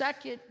the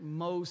second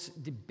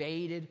most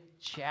debated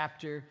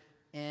chapter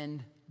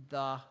in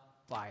the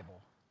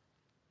Bible.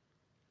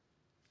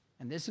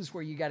 And this is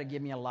where you got to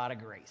give me a lot of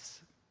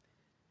grace.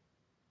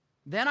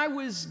 Then I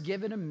was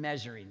given a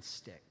measuring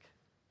stick,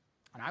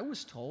 and I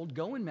was told,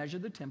 go and measure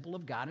the temple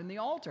of God and the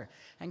altar,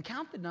 and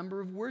count the number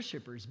of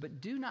worshipers,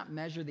 but do not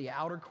measure the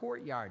outer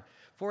courtyard,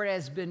 for it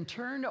has been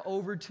turned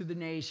over to the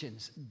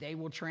nations. They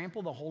will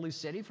trample the holy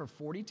city for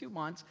 42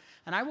 months,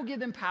 and I will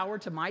give them power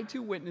to my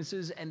 2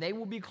 witnesses, and they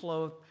will be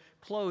clothed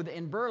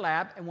in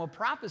burlap and will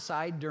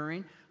prophesy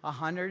during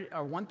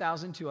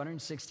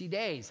 1,260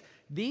 days.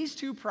 These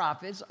 2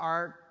 prophets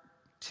are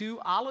 2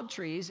 olive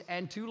trees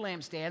and 2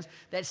 lampstands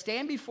that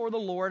stand before the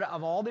Lord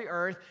of all the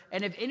earth.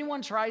 And if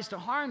anyone tries to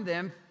harm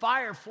them,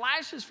 fire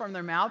flashes from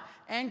their mouth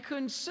and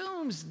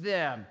consumes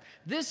them.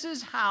 This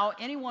is how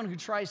anyone who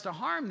tries to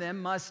harm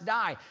them must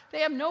die.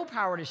 They have no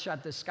power to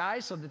shut the sky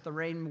so that the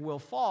rain will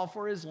fall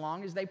for as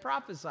long as they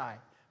prophesy,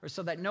 or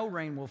so that no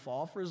rain will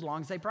fall for as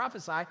long as they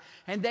prophesy.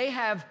 And they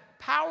have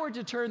power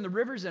to turn the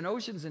rivers and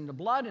oceans into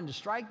blood and to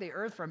strike the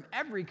earth from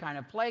every kind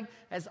of plague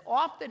as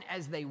often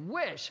as they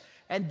wish.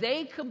 And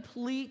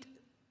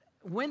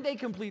when they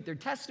complete their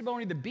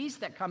testimony, the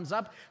beast that comes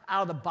up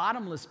out of the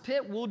bottomless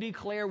pit will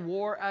declare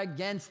war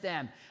against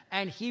them.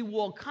 And he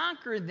will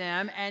conquer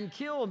them and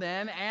kill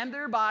them, and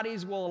their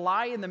bodies will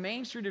lie in the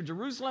main street of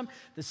Jerusalem,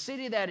 the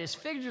city that is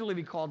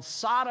figuratively called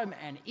Sodom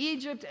and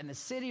Egypt, and the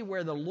city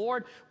where the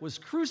Lord was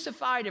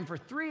crucified. And for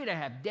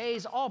 3.5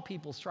 days, all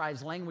peoples,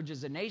 tribes,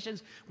 languages, and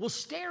nations will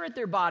stare at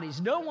their bodies.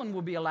 No one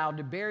will be allowed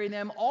to bury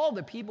them. All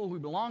the people who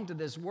belong to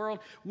this world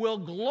will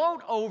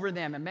gloat over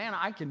them. And man,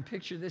 I can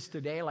picture this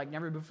today like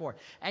never before.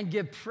 And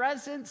give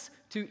presents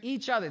to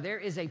each other. There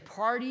is a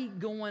party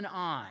going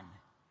on.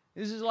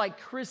 This is like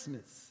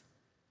Christmas,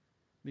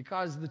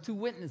 because the 2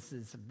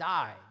 witnesses have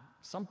died.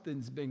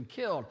 Something's been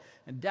killed.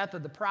 And death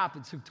of the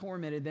prophets who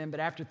tormented them. But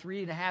after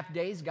 3.5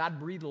 days, God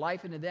breathed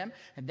life into them,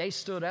 and they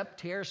stood up.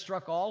 Terror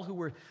struck all who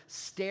were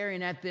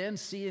staring at them.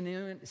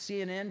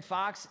 CNN,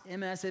 Fox,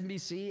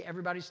 MSNBC,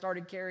 everybody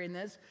started carrying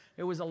this.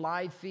 It was a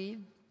live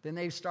feed. Then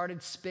they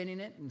started spinning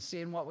it and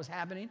seeing what was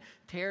happening.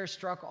 Terror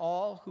struck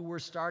all who were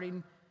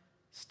staring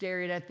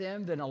at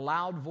them. Then a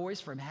loud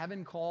voice from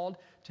heaven called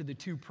to the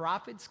two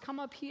prophets, "Come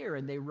up here."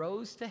 And they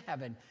rose to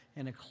heaven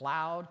in a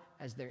cloud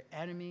as their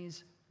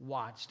enemies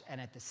watched.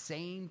 And at the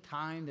same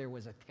time, there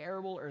was a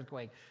terrible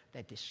earthquake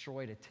that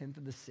destroyed 1/10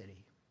 of the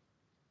city.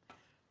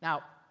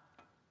 Now,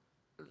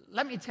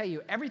 let me tell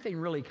you, everything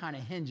really kind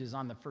of hinges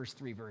on the first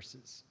 3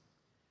 verses.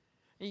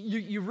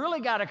 You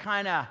really got to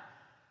kind of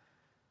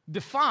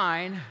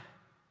define,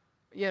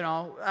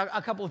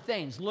 a couple of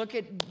things.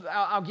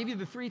 I'll give you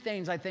the 3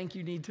 things I think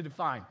you need to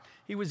define.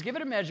 He was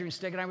given a measuring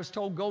stick, and I was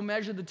told, go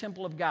measure the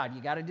temple of God.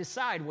 You got to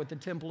decide what the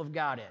temple of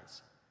God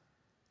is.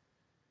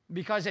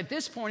 Because at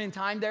this point in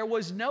time, there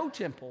was no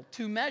temple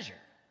to measure.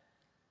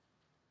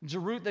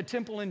 The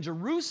temple in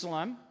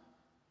Jerusalem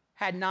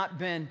had not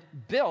been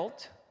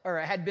built, or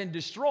had been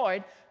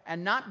destroyed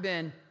and not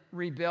been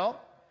rebuilt.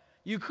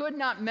 You could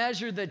not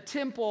measure the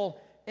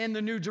temple in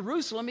the New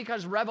Jerusalem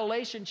because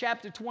Revelation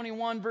chapter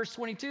 21, verse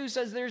 22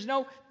 says there's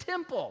no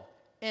temple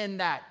in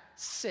that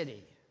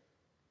city.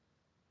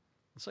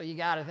 So you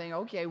got to think,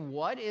 okay,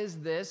 what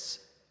is this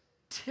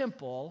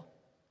temple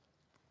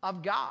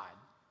of God?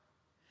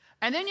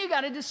 And then you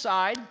got to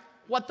decide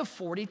what the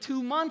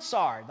 42 months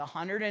are, the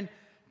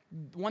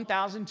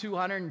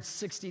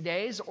 1,260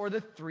 days or the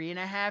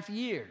 3.5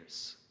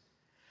 years.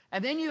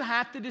 And then you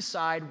have to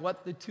decide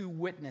what the 2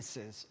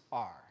 witnesses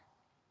are.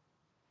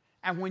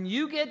 And when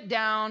you get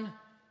down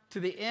to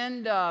the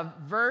end of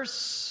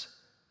verse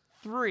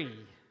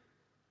 3,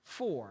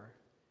 4,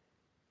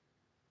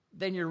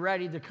 then you're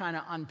ready to kind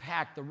of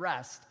unpack the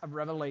rest of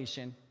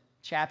Revelation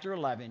chapter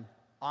 11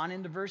 on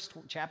into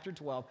chapter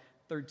 12,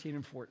 13,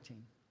 and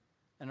 14.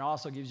 And it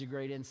also gives you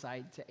great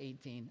insight to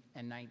 18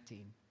 and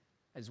 19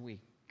 as we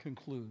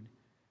conclude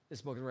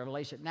this book of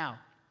Revelation. Now,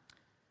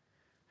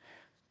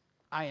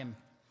 I am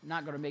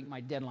not going to make my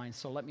deadline,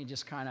 so let me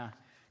just kind of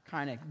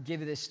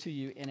give this to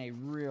you in a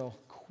real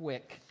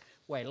quick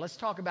way. Let's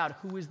talk about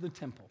who is the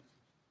temple.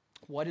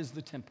 What is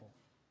the temple?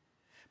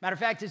 Matter of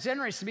fact, it's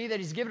interesting to me that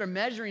he's given a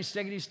measuring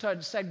stick, and he's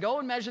said, go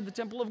and measure the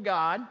temple of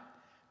God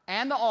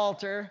and the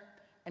altar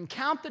and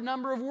count the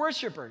number of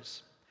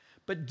worshipers.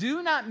 But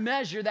do not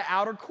measure the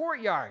outer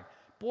courtyard.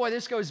 Boy,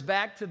 this goes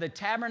back to the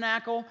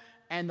tabernacle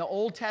and the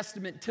Old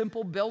Testament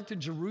temple built in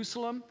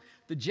Jerusalem.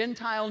 The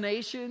Gentile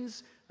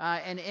nations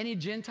and any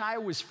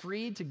Gentile was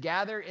free to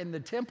gather in the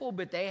temple,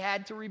 but they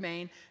had to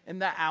remain in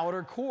the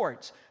outer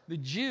courts. The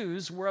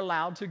Jews were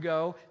allowed to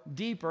go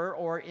deeper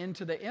or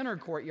into the inner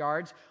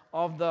courtyards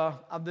of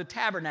the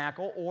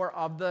tabernacle or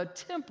of the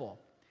temple.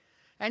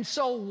 And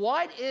so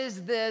what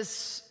is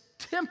this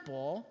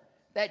temple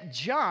that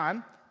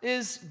John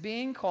is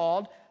being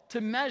called to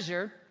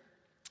measure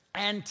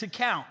and to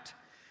count?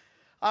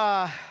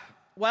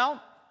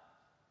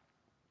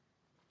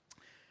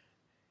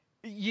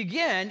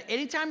 Again,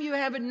 anytime you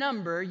have a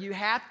number, you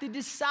have to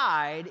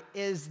decide,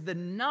 is the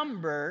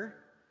number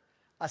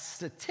a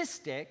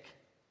statistic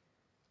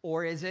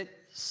or is it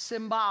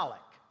symbolic?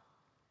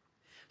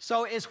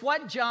 So is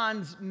what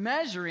John's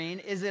measuring,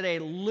 is it a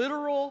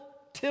literal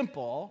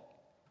temple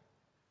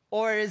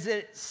or is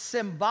it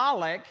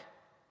symbolic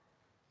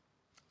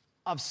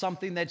of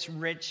something that's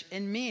rich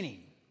in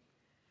meaning?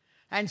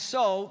 And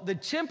so the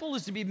temple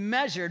is to be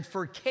measured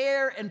for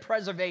care and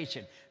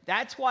preservation.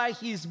 That's why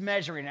he's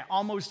measuring it.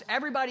 Almost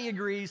everybody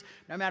agrees,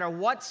 no matter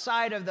what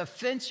side of the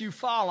fence you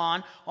fall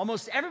on,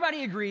 almost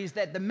everybody agrees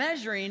that the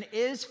measuring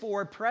is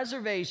for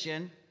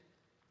preservation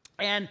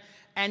and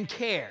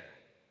care.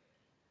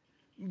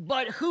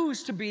 But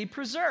who's to be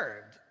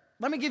preserved?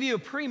 Let me give you a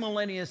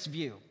premillennialist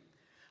view.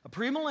 A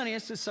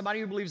premillennialist is somebody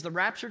who believes the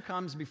rapture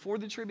comes before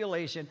the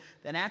tribulation,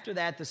 then after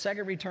that, the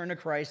second return of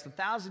Christ, the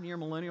 1,000-year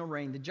millennial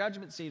reign, the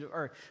judgment seat,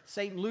 or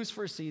Satan,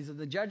 Lucifer season,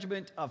 the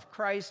judgment of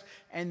Christ,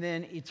 and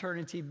then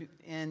eternity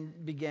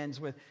begins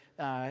with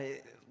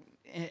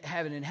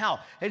heaven and hell.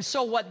 And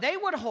so what they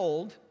would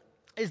hold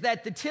is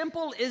that the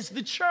temple is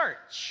the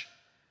church,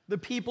 the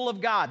people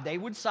of God. They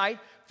would cite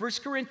 1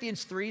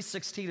 Corinthians 3,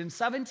 16 and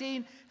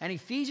 17, and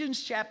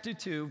Ephesians chapter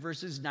 2,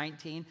 verses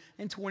 19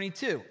 and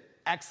 22.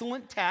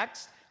 Excellent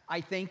text. I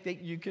think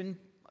that you can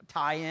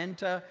tie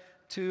into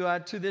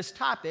this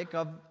topic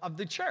of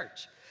the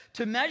church.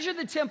 To measure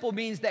the temple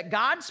means that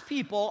God's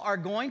people are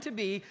going to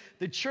be,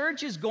 the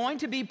church is going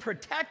to be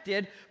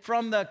protected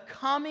from the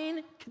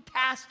coming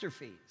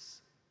catastrophes.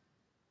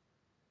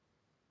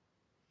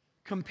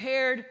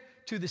 Compared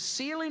to the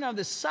sealing of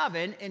the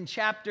seven in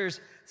chapters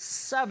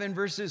 7,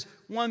 verses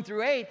 1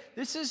 through 8,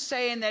 this is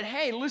saying that,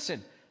 hey,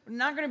 listen, we're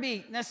not going to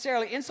be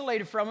necessarily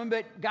insulated from them,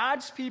 but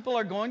God's people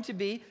are going to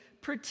be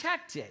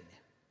protected.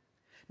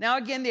 Now,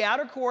 again, the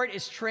outer court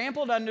is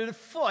trampled under the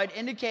foot,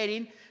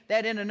 indicating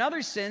that in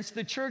another sense,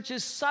 the church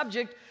is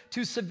subject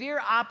to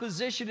severe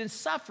opposition and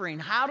suffering.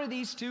 How do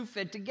these two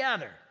fit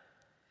together?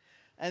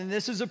 and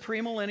this is a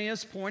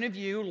premillennialist point of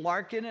view,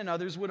 Larkin and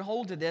others would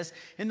hold to this,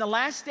 in the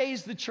last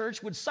days the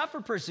church would suffer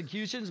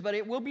persecutions, but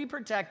it will be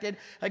protected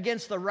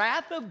against the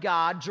wrath of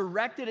God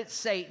directed at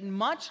Satan,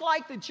 much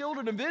like the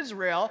children of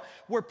Israel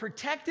were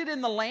protected in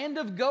the land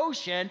of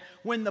Goshen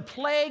when the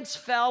plagues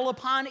fell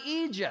upon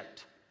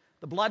Egypt.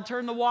 The blood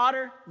turned to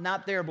water,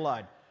 not their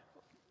blood.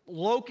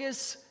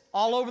 Locusts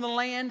all over the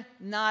land,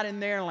 not in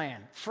their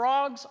land.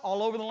 Frogs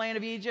all over the land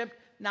of Egypt,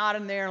 not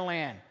in their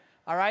land.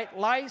 All right,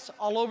 lice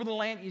all over the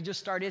land. You just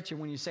start itching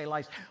when you say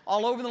lice.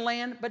 All over the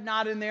land, but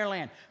not in their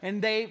land.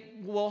 And they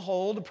will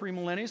hold, the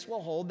premillennialists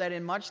will hold, that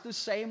in much the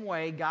same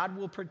way, God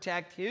will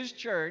protect his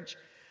church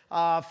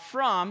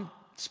from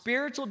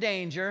spiritual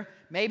danger,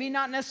 maybe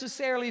not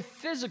necessarily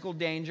physical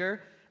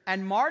danger,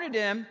 and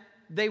martyrdom,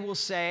 they will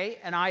say,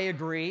 and I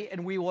agree,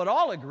 and we would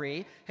all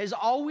agree, has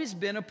always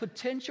been a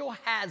potential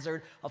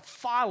hazard of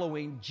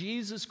following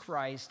Jesus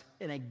Christ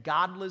in a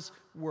godless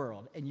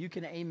world. And you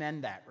can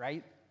amen that,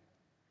 right?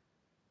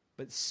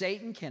 But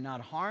Satan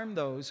cannot harm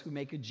those who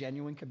make a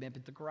genuine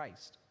commitment to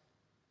Christ.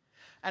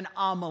 An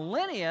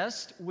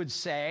amillennialist would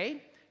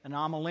say, an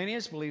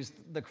amillennialist believes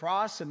the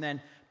cross and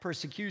then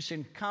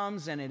persecution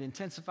comes and it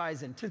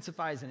intensifies,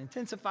 intensifies, and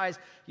intensifies.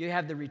 You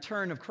have the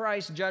return of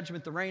Christ,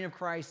 judgment, the reign of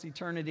Christ,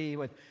 eternity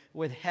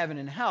with heaven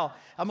and hell.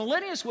 A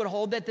millennialist would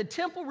hold that the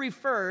temple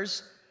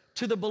refers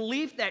to the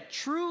belief that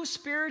true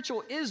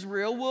spiritual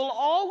Israel will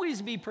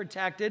always be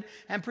protected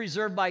and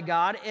preserved by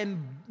God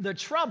in the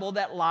trouble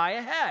that lie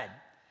ahead.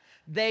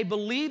 They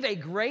believe a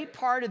great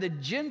part of the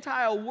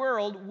Gentile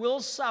world will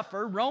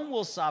suffer, Rome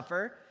will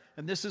suffer,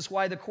 and this is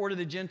why the court of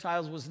the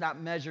Gentiles was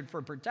not measured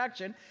for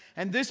protection.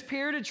 And this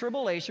period of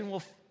tribulation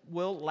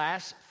will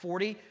last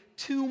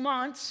 42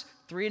 months,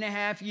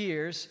 3.5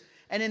 years.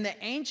 And in the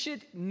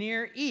ancient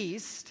Near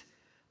East,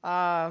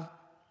 Rome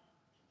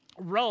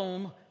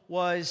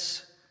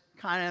was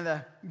kind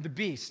of the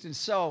beast. And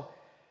so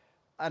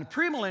a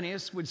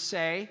premillennialist would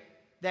say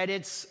that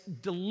its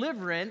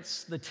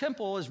deliverance, the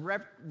temple is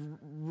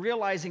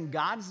realizing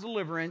God's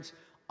deliverance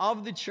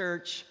of the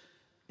church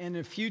in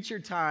a future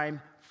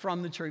time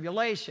from the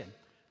tribulation.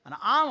 An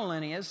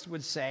amillennialist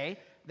would say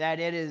that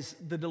it is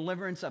the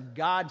deliverance of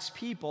God's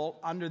people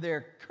under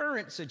their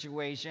current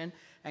situation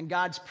and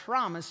God's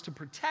promise to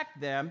protect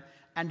them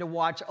and to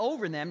watch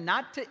over them,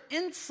 not to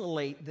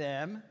insulate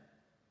them,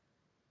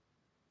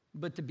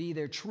 but to be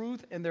their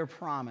truth and their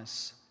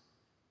promise,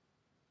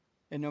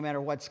 and no matter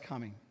what's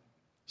coming.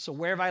 So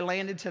where have I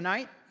landed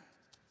tonight?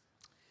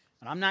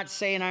 And I'm not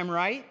saying I'm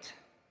right,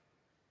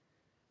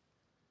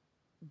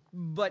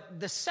 but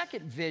the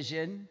second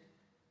vision,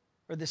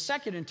 or the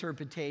second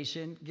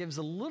interpretation, gives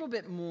a little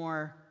bit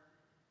more,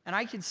 and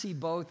I can see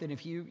both, and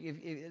if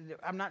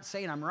I'm not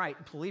saying I'm right,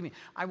 believe me,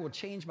 I will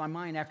change my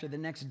mind after the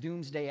next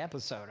doomsday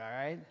episode, all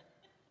right?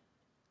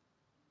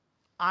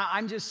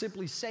 I'm just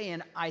simply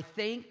saying, I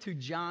think to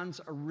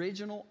John's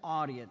original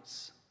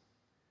audience,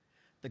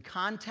 the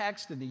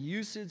context and the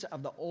usage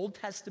of the Old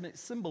Testament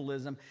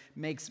symbolism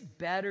makes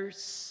better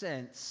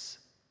sense.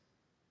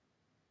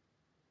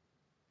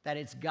 That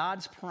it's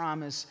God's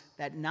promise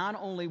that not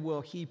only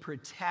will he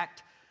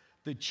protect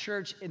the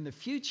church in the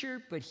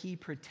future, but he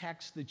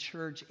protects the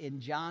church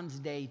in John's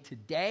day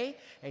today,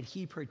 and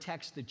he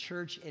protects the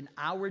church in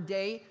our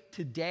day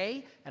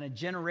today, and a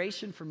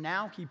generation from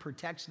now, he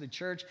protects the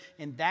church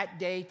in that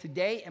day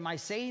today. Am I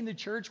saying the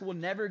church will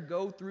never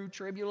go through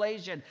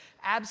tribulation?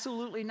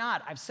 Absolutely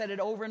not. I've said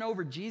it over and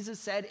over. Jesus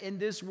said, in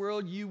this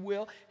world you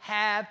will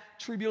have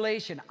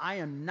tribulation. I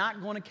am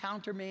not going to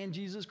countermand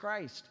Jesus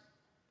Christ.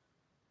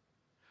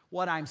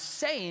 What I'm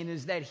saying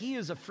is that he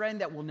is a friend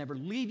that will never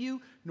leave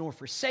you nor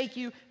forsake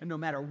you, and no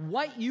matter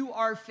what you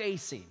are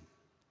facing,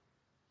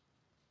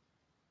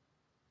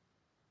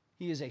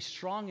 he is a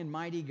strong and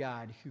mighty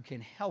God who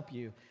can help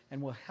you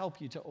and will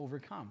help you to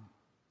overcome.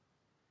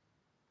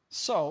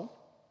 So,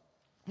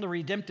 the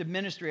redemptive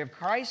ministry of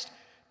Christ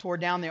tore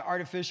down the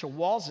artificial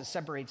walls that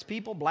separates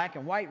people, black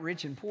and white,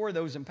 rich and poor,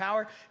 those in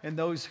power and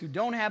those who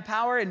don't have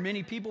power. And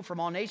many people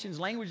from all nations,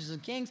 languages,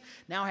 and kings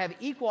now have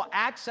equal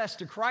access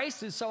to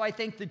Christ. And so I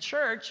think the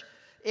church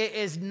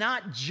is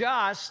not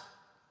just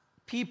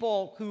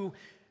people who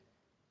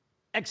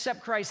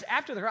accept Christ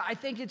after the cross. I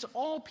think it's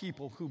all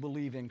people who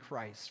believe in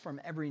Christ from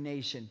every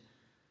nation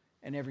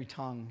and every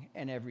tongue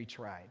and every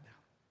tribe.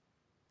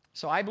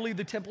 So I believe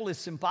the temple is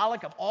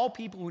symbolic of all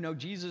people who know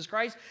Jesus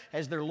Christ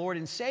as their Lord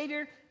and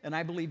Savior, and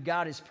I believe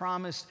God has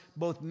promised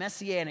both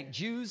Messianic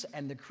Jews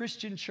and the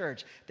Christian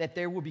church that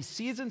there will be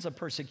seasons of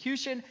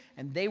persecution,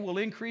 and they will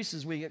increase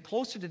as we get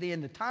closer to the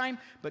end of time,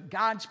 but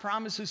God's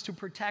promises to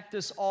protect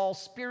us all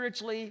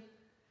spiritually,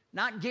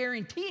 not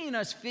guaranteeing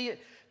us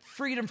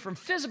freedom from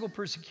physical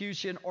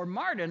persecution or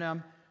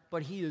martyrdom,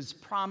 but he has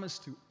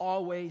promised to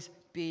always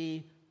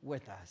be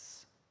with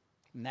us.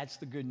 And that's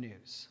the good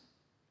news.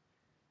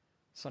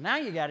 So now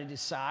you got to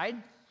decide,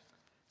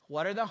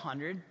 what are the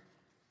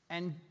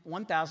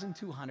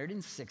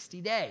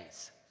 1,260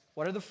 days?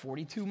 What are the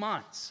 42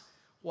 months?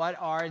 What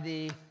are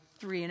the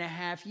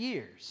 3.5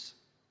 years?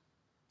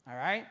 All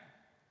right?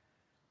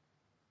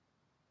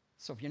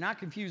 So if you're not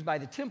confused by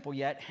the temple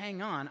yet,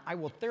 hang on. I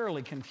will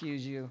thoroughly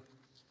confuse you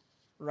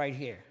right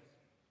here.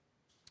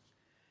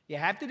 You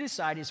have to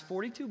decide, is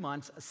 42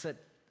 months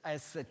a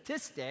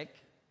statistic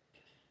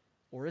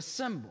or a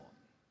symbol?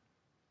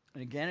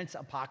 And again, it's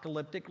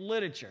apocalyptic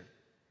literature.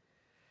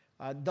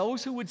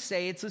 Those who would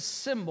say it's a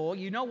symbol,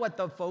 you know what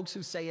the folks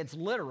who say it's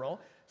literal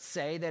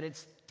say, that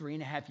it's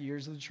 3.5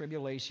 years of the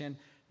tribulation.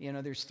 You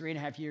know, there's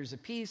 3.5 years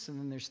of peace, and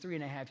then there's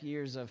 3.5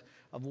 years of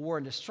war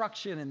and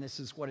destruction, and this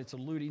is what it's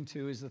alluding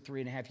to, is the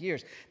 3.5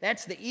 years.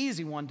 That's the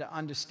easy one to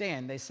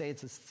understand. They say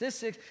it's a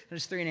statistic, and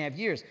it's 3.5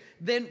 years.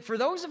 Then for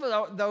those of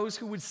those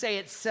who would say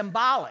it's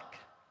symbolic,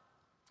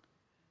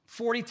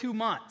 42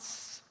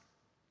 months,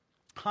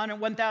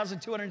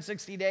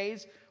 1,260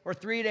 days, or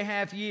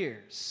 3.5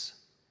 years.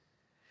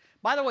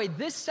 By the way,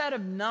 this set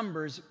of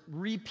numbers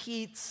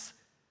repeats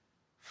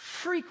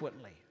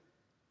frequently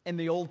in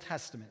the Old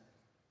Testament.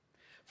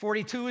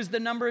 42 is the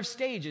number of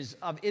stages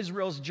of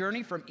Israel's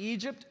journey from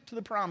Egypt to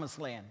the Promised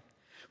Land.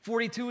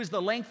 42 is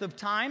the length of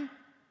time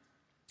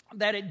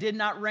that it did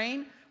not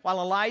rain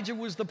while Elijah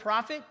was the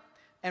prophet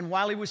and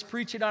while he was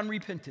preaching on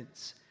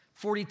repentance.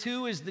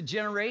 42 is the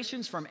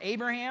generations from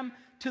Abraham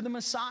to the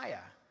Messiah.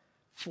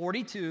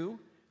 42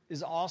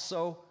 is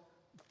also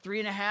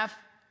 3.5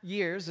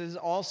 years, is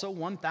also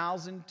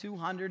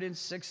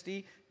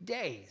 1,260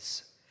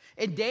 days.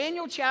 In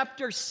Daniel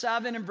chapter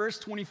 7 and verse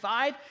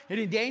 25, and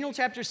in Daniel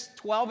chapter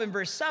 12 and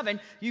verse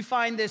 7, you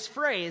find this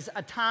phrase,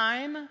 a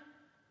time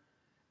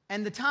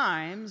and the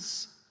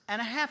times and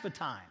a half a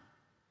time.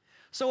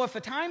 So if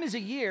a time is a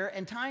year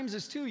and times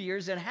is 2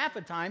 years, and half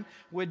a time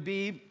would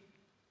be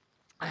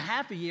a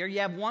half a year, you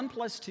have 1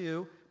 plus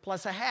 2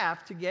 plus a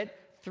half to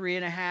get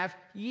 3.5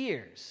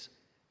 years.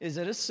 Is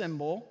it a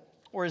symbol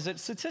or is it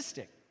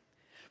statistic?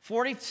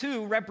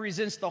 42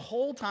 represents the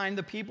whole time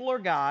the people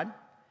of God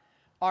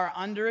are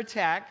under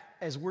attack,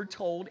 as we're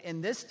told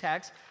in this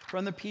text,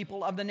 from the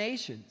people of the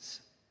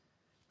nations.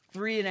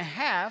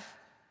 3.5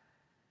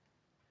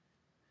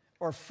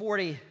 or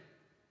 40,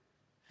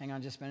 hang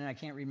on just a minute, I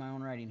can't read my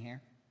own writing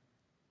here.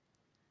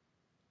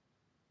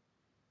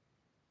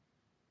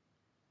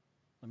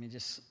 Let me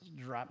just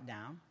drop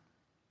down.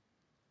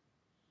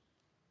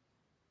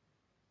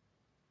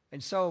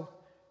 And so,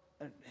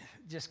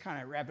 just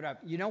kind of wrap it up.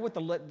 You know what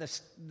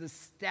the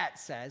stat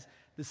says?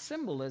 The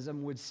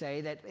symbolism would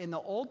say that in the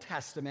Old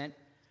Testament,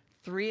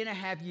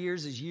 3.5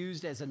 years is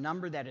used as a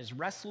number that is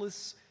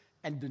restless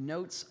and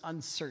denotes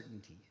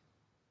uncertainty.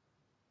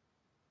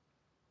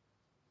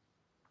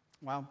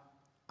 Well,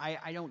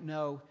 I don't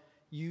know,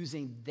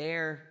 using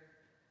their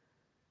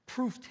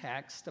proof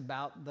text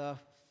about the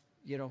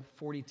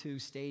 42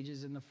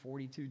 stages and the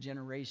 42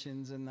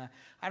 generations, and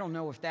I don't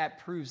know if that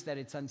proves that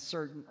it's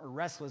uncertain or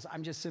restless.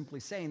 I'm just simply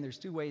saying there's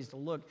two ways to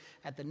look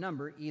at the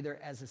number, either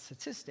as a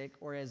statistic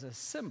or as a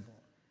symbol,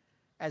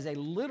 as a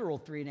literal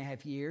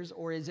 3.5 years,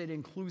 or is it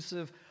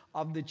inclusive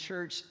of the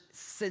church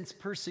since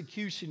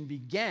persecution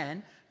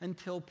began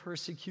until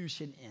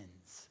persecution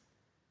ends?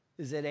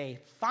 Is it a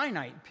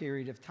finite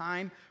period of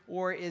time,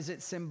 or is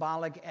it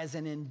symbolic as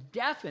an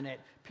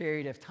indefinite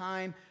period of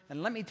time?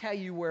 And let me tell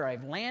you where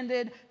I've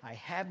landed. I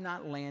have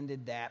not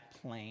landed that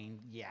plane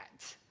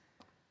yet.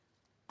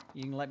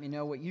 You can let me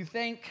know what you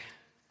think.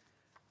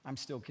 I'm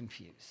still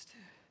confused.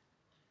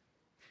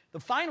 The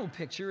final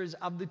picture is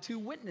of the two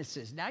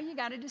witnesses. Now you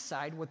got to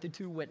decide what the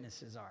two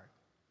witnesses are.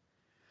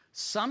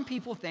 Some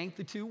people think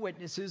the two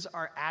witnesses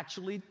are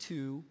actually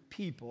two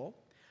people.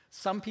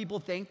 Some people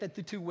think that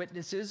the two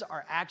witnesses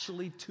are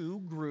actually two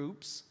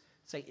groups,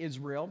 say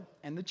Israel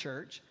and the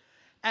church.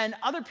 And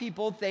other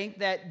people think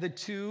that the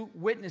two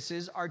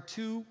witnesses are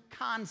two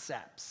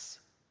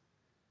concepts.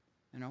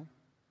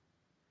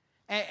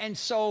 And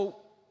so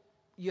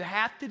you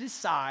have to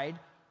decide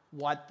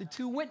what the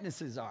two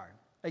witnesses are.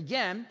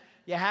 Again,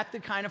 you have to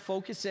kind of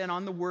focus in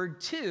on the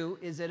word two.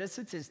 Is it a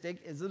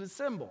statistic? Is it a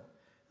symbol?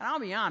 And I'll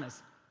be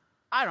honest,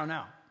 I don't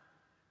know.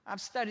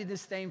 I've studied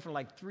this thing for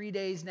like 3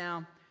 days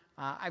now.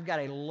 I've got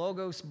a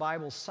Logos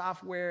Bible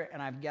software,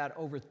 and I've got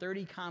over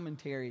 30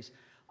 commentaries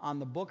on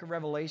the book of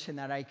Revelation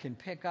that I can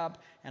pick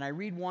up. And I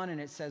read one,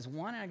 and it says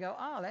one, and I go,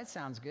 oh, that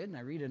sounds good. And I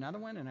read another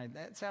one, and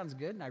that sounds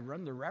good. And I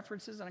run the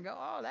references, and I go,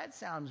 oh, that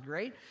sounds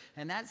great.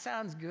 And that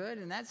sounds good,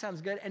 and that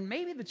sounds good. And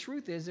maybe the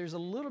truth is there's a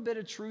little bit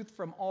of truth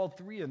from all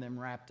three of them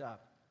wrapped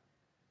up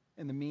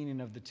in the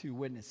meaning of the two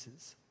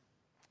witnesses.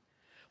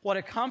 What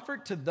a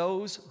comfort to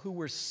those who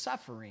were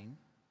suffering.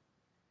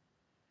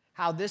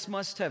 How this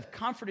must have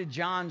comforted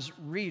John's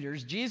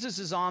readers. Jesus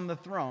is on the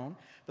throne.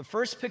 The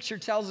first picture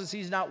tells us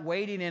he's not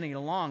waiting any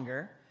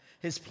longer.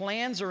 His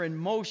plans are in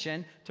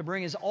motion to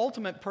bring his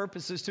ultimate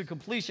purposes to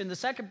completion. The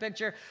second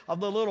picture of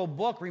the little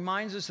book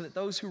reminds us that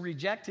those who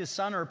reject his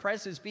son or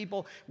oppress his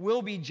people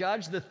will be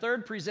judged. The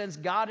third presents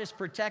God as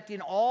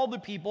protecting all the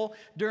people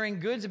during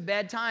good and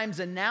bad times.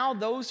 And now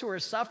those who are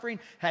suffering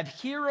have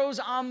heroes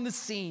on the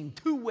scene,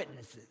 two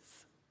witnesses.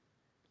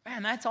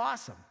 Man, that's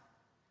awesome.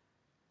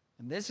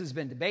 And this has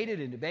been debated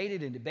and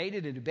debated and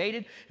debated and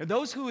debated. And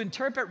those who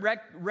interpret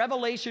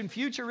Revelation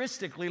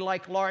futuristically,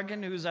 like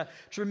Larkin, who's a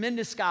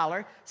tremendous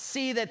scholar,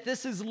 see that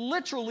this is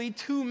literally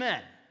two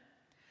men.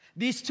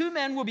 These two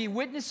men will be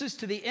witnesses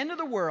to the end of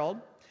the world.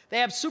 They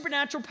have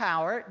supernatural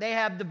power. They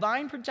have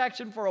divine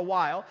protection for a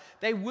while.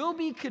 They will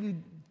be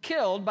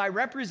killed by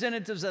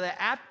representatives of the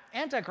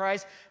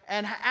Antichrist,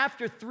 and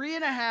after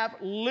 3.5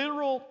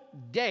 literal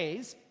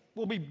days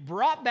will be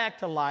brought back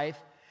to life.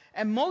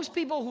 And most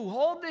people who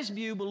hold this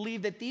view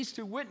believe that these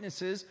two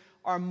witnesses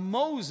are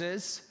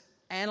Moses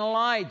and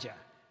Elijah,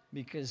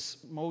 because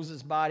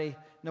Moses' body,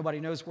 nobody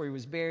knows where he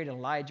was buried, and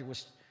Elijah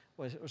was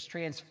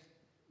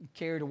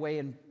carried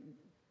away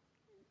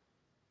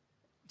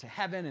to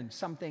heaven, and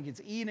some think it's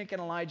Enoch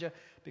and Elijah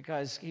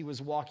because he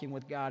was walking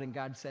with God, and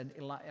God said,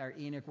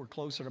 Enoch, we're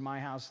closer to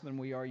my house than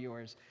we are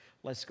yours.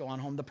 Let's go on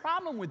home. The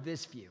problem with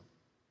this view,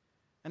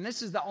 and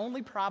this is the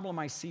only problem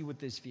I see with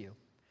this view,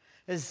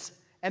 is,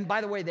 and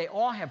by the way, they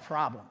all have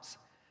problems,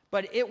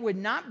 but it would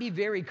not be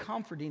very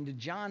comforting to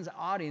John's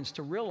audience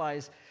to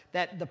realize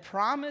that the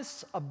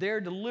promise of their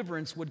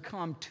deliverance would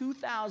come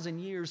 2,000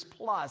 years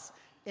plus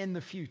in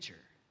the future.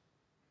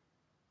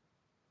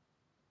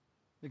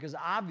 Because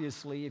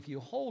obviously, if you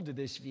hold to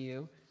this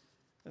view,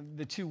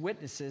 the two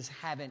witnesses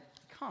haven't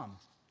come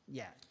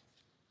yet.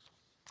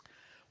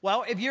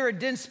 Well, if you're a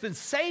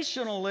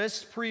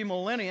dispensationalist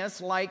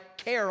premillennialist like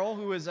Carroll,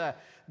 who is a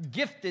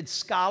gifted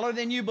scholar,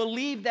 then you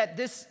believe that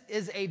this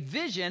is a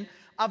vision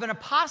of an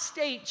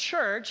apostate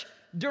church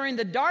during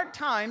the dark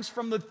times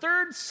from the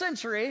 3rd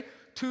century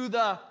to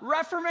the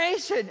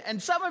Reformation.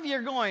 And some of you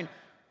are going,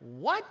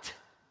 what?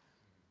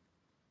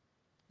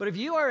 But if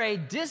you are a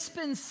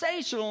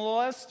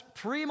dispensationalist,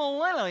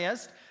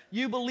 premillennialist,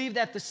 you believe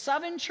that the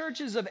 7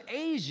 churches of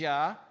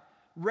Asia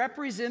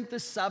represent the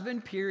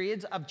 7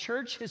 periods of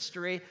church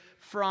history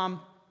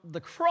from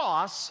the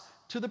cross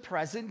to the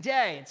present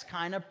day. It's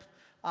kind of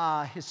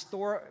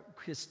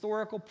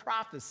historical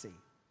prophecy.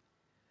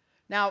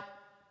 Now,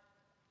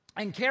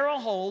 and Carroll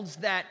holds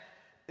that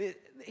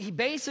he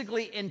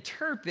basically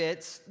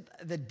interprets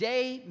the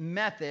day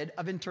method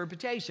of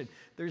interpretation.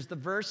 There's the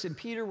verse in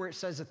Peter where it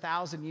says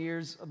 1,000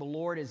 years of the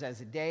Lord is as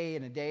a day,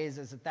 and a day is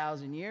as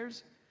 1,000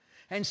 years.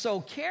 And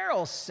so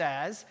Carroll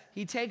says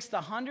he takes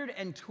the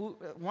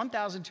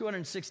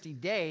 1,260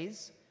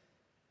 days,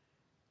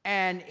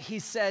 and he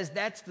says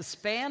that's the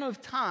span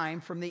of time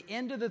from the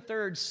end of the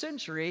 3rd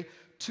century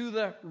to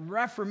the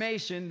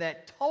Reformation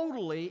that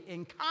totally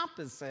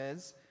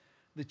encompasses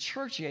the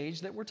church age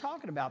that we're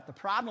talking about. The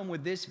problem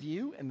with this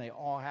view, and they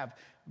all have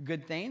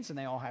good things and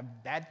they all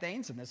have bad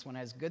things, and this one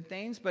has good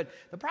things, but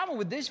the problem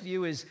with this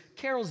view is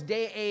Carroll's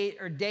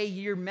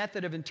day-year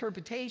method of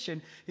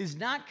interpretation is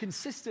not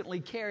consistently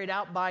carried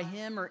out by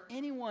him or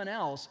anyone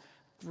else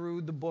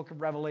through the book of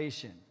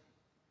Revelation.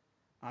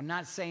 I'm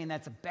not saying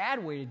that's a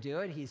bad way to do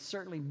it. He's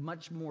certainly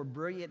much more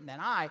brilliant than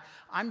I.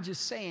 I'm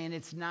just saying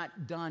it's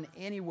not done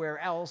anywhere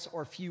else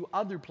or few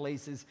other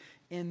places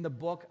in the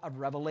book of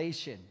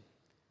Revelation.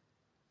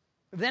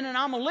 Then an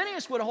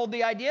amillennialist would hold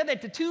the idea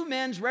that the two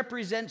men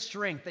represent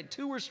strength, that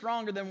two are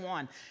stronger than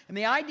one. And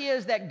the idea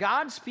is that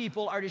God's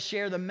people are to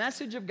share the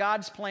message of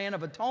God's plan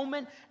of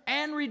atonement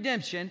and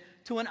redemption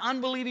to an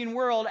unbelieving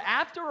world.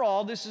 After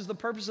all, this is the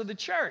purpose of the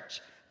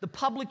church, the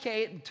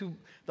publication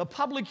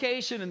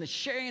and the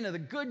sharing of the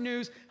good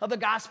news of the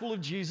gospel of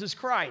Jesus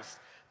Christ.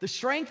 The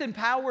strength and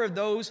power of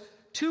those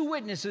two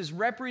witnesses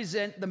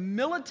represent the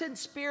militant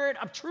spirit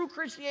of true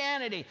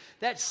Christianity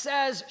that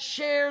says,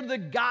 share the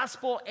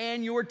gospel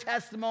and your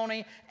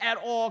testimony at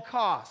all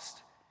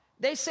cost.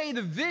 They say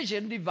the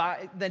vision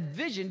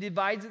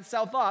divides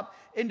itself up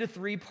into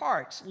 3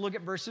 parts. Look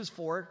at verses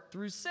 4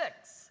 through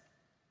 6.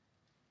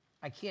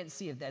 I can't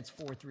see if that's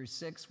 4 through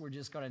 6. We're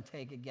just going to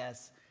take a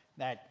guess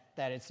that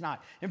it's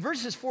not. In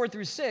verses 4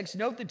 through 6,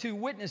 note the two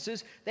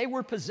witnesses. They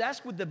were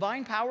possessed with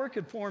divine power,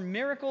 could form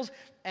miracles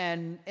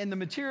and in the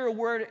material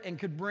world, and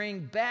could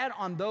bring bad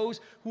on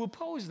those who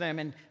oppose them.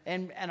 And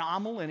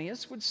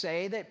amillennialists would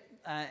say that,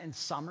 and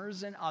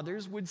Summers and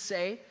others would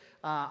say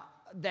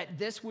that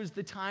this was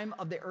the time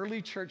of the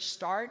early church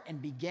start and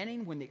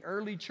beginning, when the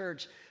early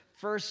church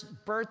first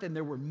birth, and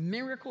there were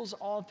miracles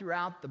all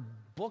throughout the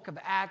book of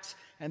Acts,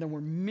 and there were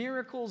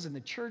miracles, and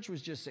the church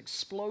was just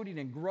exploding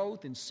in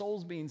growth and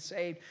souls being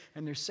saved,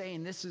 and they're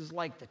saying this is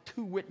like the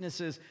two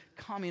witnesses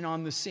coming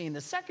on the scene. The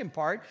second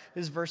part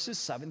is verses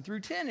 7 through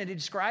 10, and it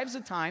describes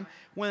a time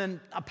when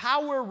a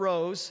power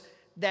arose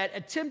that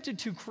attempted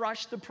to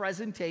crush the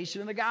presentation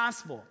of the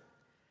gospel.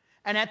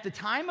 And at the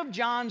time of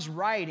John's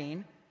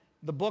writing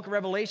the book of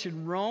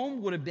Revelation,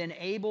 Rome would have been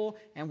able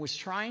and was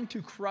trying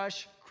to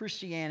crush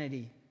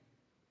Christianity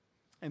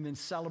and then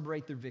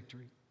celebrate their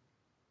victory.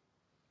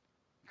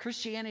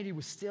 Christianity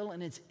was still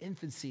in its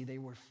infancy. They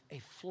were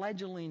a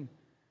fledgling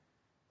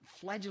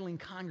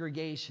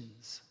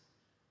congregations.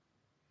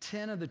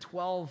 10 of the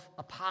 12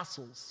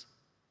 apostles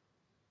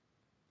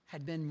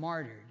had been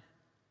martyred.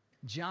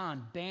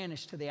 John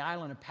banished to the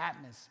island of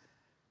Patmos.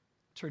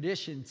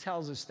 Tradition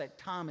tells us that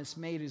Thomas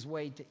made his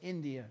way to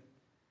India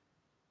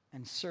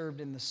and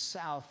served in the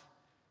south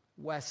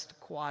west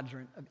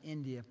quadrant of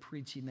India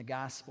preaching the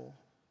gospel.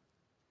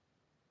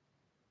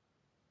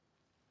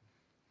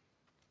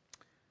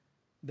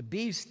 The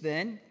beast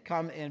then,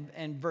 come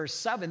in verse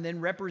 7,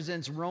 then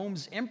represents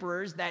Rome's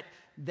emperors that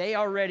they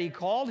already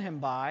called him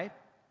by.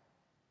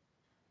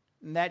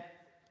 And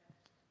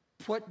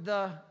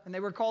they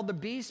were called the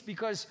beast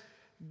because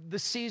the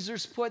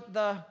Caesars put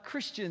the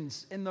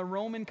Christians in the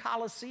Roman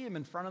Colosseum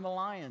in front of the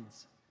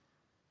lions.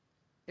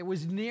 It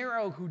was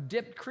Nero who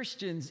dipped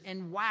Christians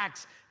in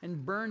wax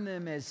and burned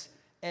them as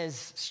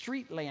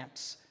street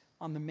lamps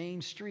on the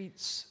main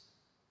streets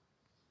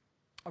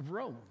of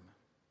Rome.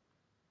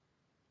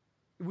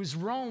 It was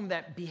Rome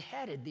that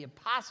beheaded the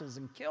apostles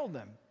and killed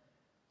them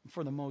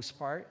for the most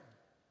part.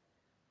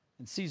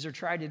 And Caesar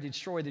tried to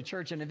destroy the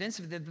church. And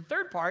eventually the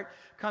third part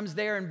comes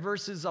there in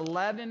verses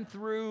 11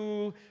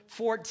 through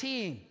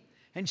 14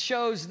 and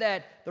shows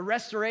that the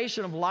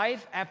restoration of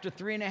life after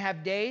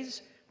 3.5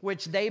 days,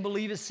 which they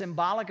believe is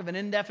symbolic of an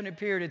indefinite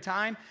period of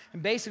time,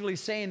 and basically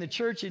saying the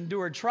church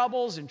endured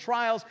troubles and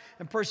trials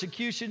and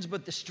persecutions,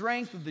 but the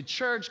strength of the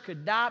church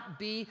could not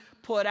be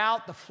put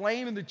out. The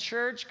flame of the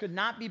church could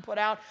not be put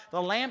out.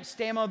 The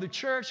lampstand of the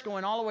church,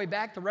 going all the way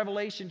back to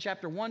Revelation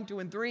chapter 1, 2,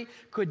 and 3,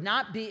 could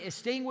not be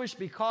extinguished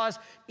because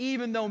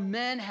even though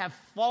men have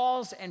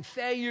falls and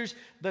failures,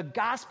 the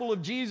gospel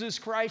of Jesus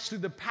Christ through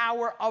the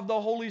power of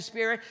the Holy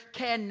Spirit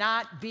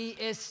cannot be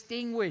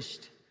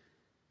extinguished.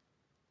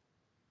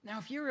 Now,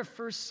 if you're a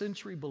first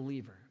century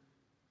believer,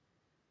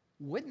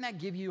 wouldn't that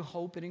give you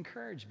hope and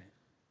encouragement?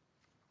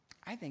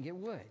 I think it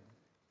would.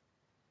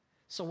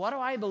 So what do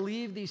I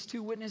believe these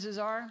two witnesses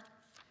are?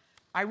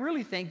 I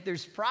really think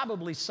there's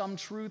probably some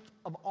truth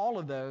of all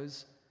of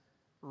those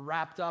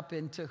wrapped up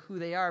into who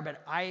they are,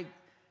 but I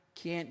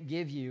can't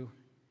give you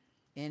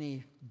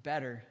any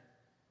better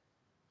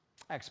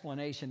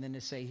explanation than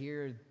to say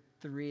here are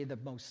three of the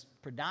most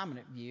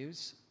predominant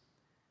views,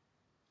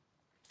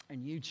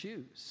 and you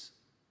choose.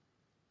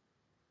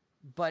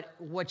 But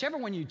whichever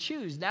one you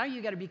choose, now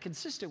you got to be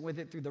consistent with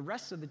it through the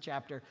rest of the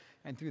chapter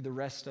and through the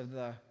rest of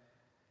the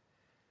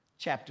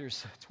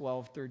chapters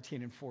 12,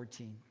 13, and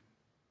 14.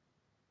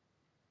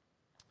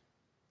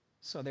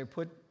 So they're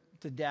put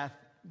to death.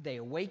 They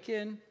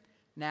awaken.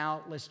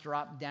 Now let's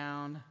drop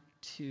down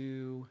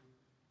to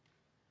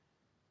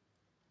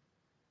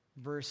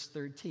verse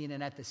 13.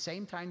 And at the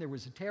same time, there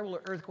was a terrible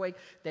earthquake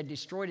that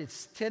destroyed a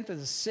tenth of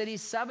the city.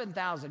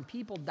 7,000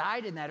 people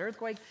died in that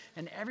earthquake,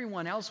 and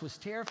everyone else was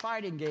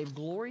terrified and gave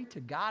glory to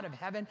God of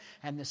heaven.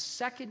 And the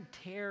second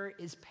terror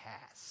is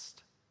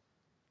past.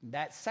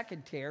 That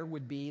second terror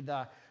would be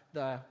the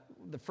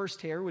first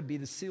terror would be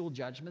the seal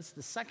judgments.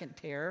 The second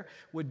terror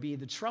would be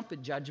the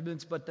trumpet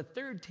judgments. But the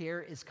third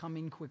terror is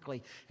coming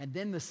quickly. And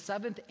then the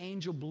seventh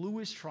angel blew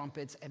his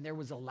trumpets, and there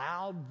was a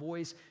loud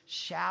voice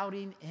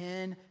shouting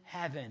in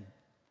heaven.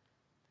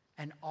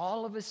 And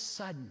all of a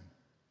sudden,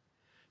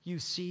 you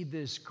see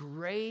this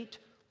great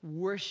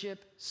worship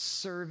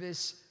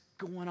service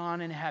going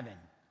on in heaven.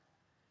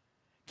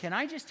 Can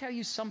I just tell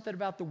you something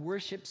about the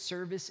worship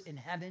service in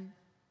heaven?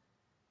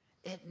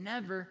 It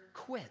never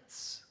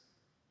quits.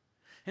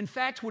 In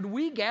fact, when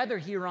we gather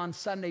here on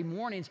Sunday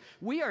mornings,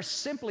 we are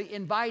simply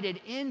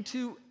invited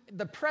into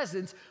the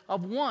presence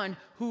of one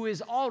who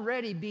is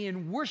already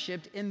being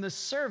worshiped in the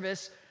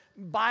service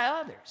by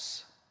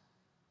others.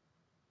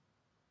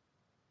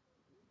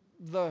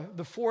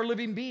 The four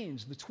living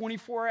beings, the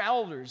 24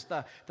 elders,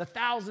 the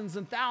thousands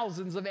and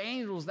thousands of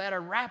angels that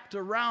are wrapped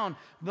around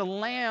the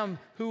Lamb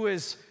who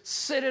is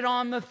seated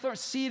on the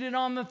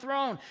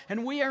throne.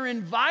 And we are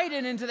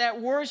invited into that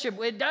worship.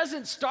 It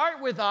doesn't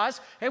start with us,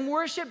 and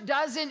worship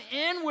doesn't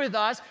end with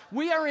us.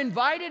 We are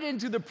invited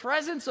into the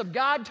presence of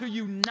God to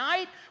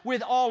unite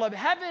with all of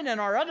heaven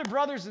and our other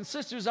brothers and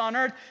sisters on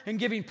earth in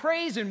giving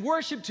praise and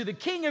worship to the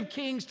King of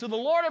Kings, to the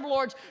Lord of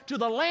Lords, to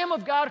the Lamb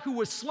of God who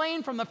was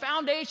slain from the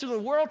foundation of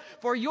the world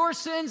for your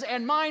sins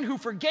and mine, who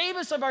forgave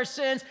us of our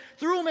sins,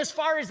 threw them as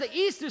far as the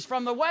east is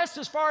from the west,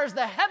 as far as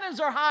the heavens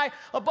are high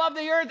above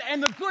the earth.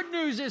 And the good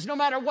news is no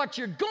matter what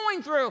you're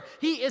going through,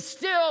 he is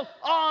still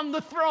on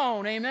the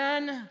throne.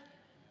 Amen?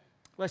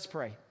 Let's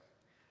pray.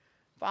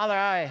 Father,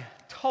 I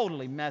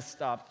totally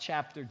messed up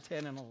chapter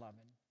 10 and 11.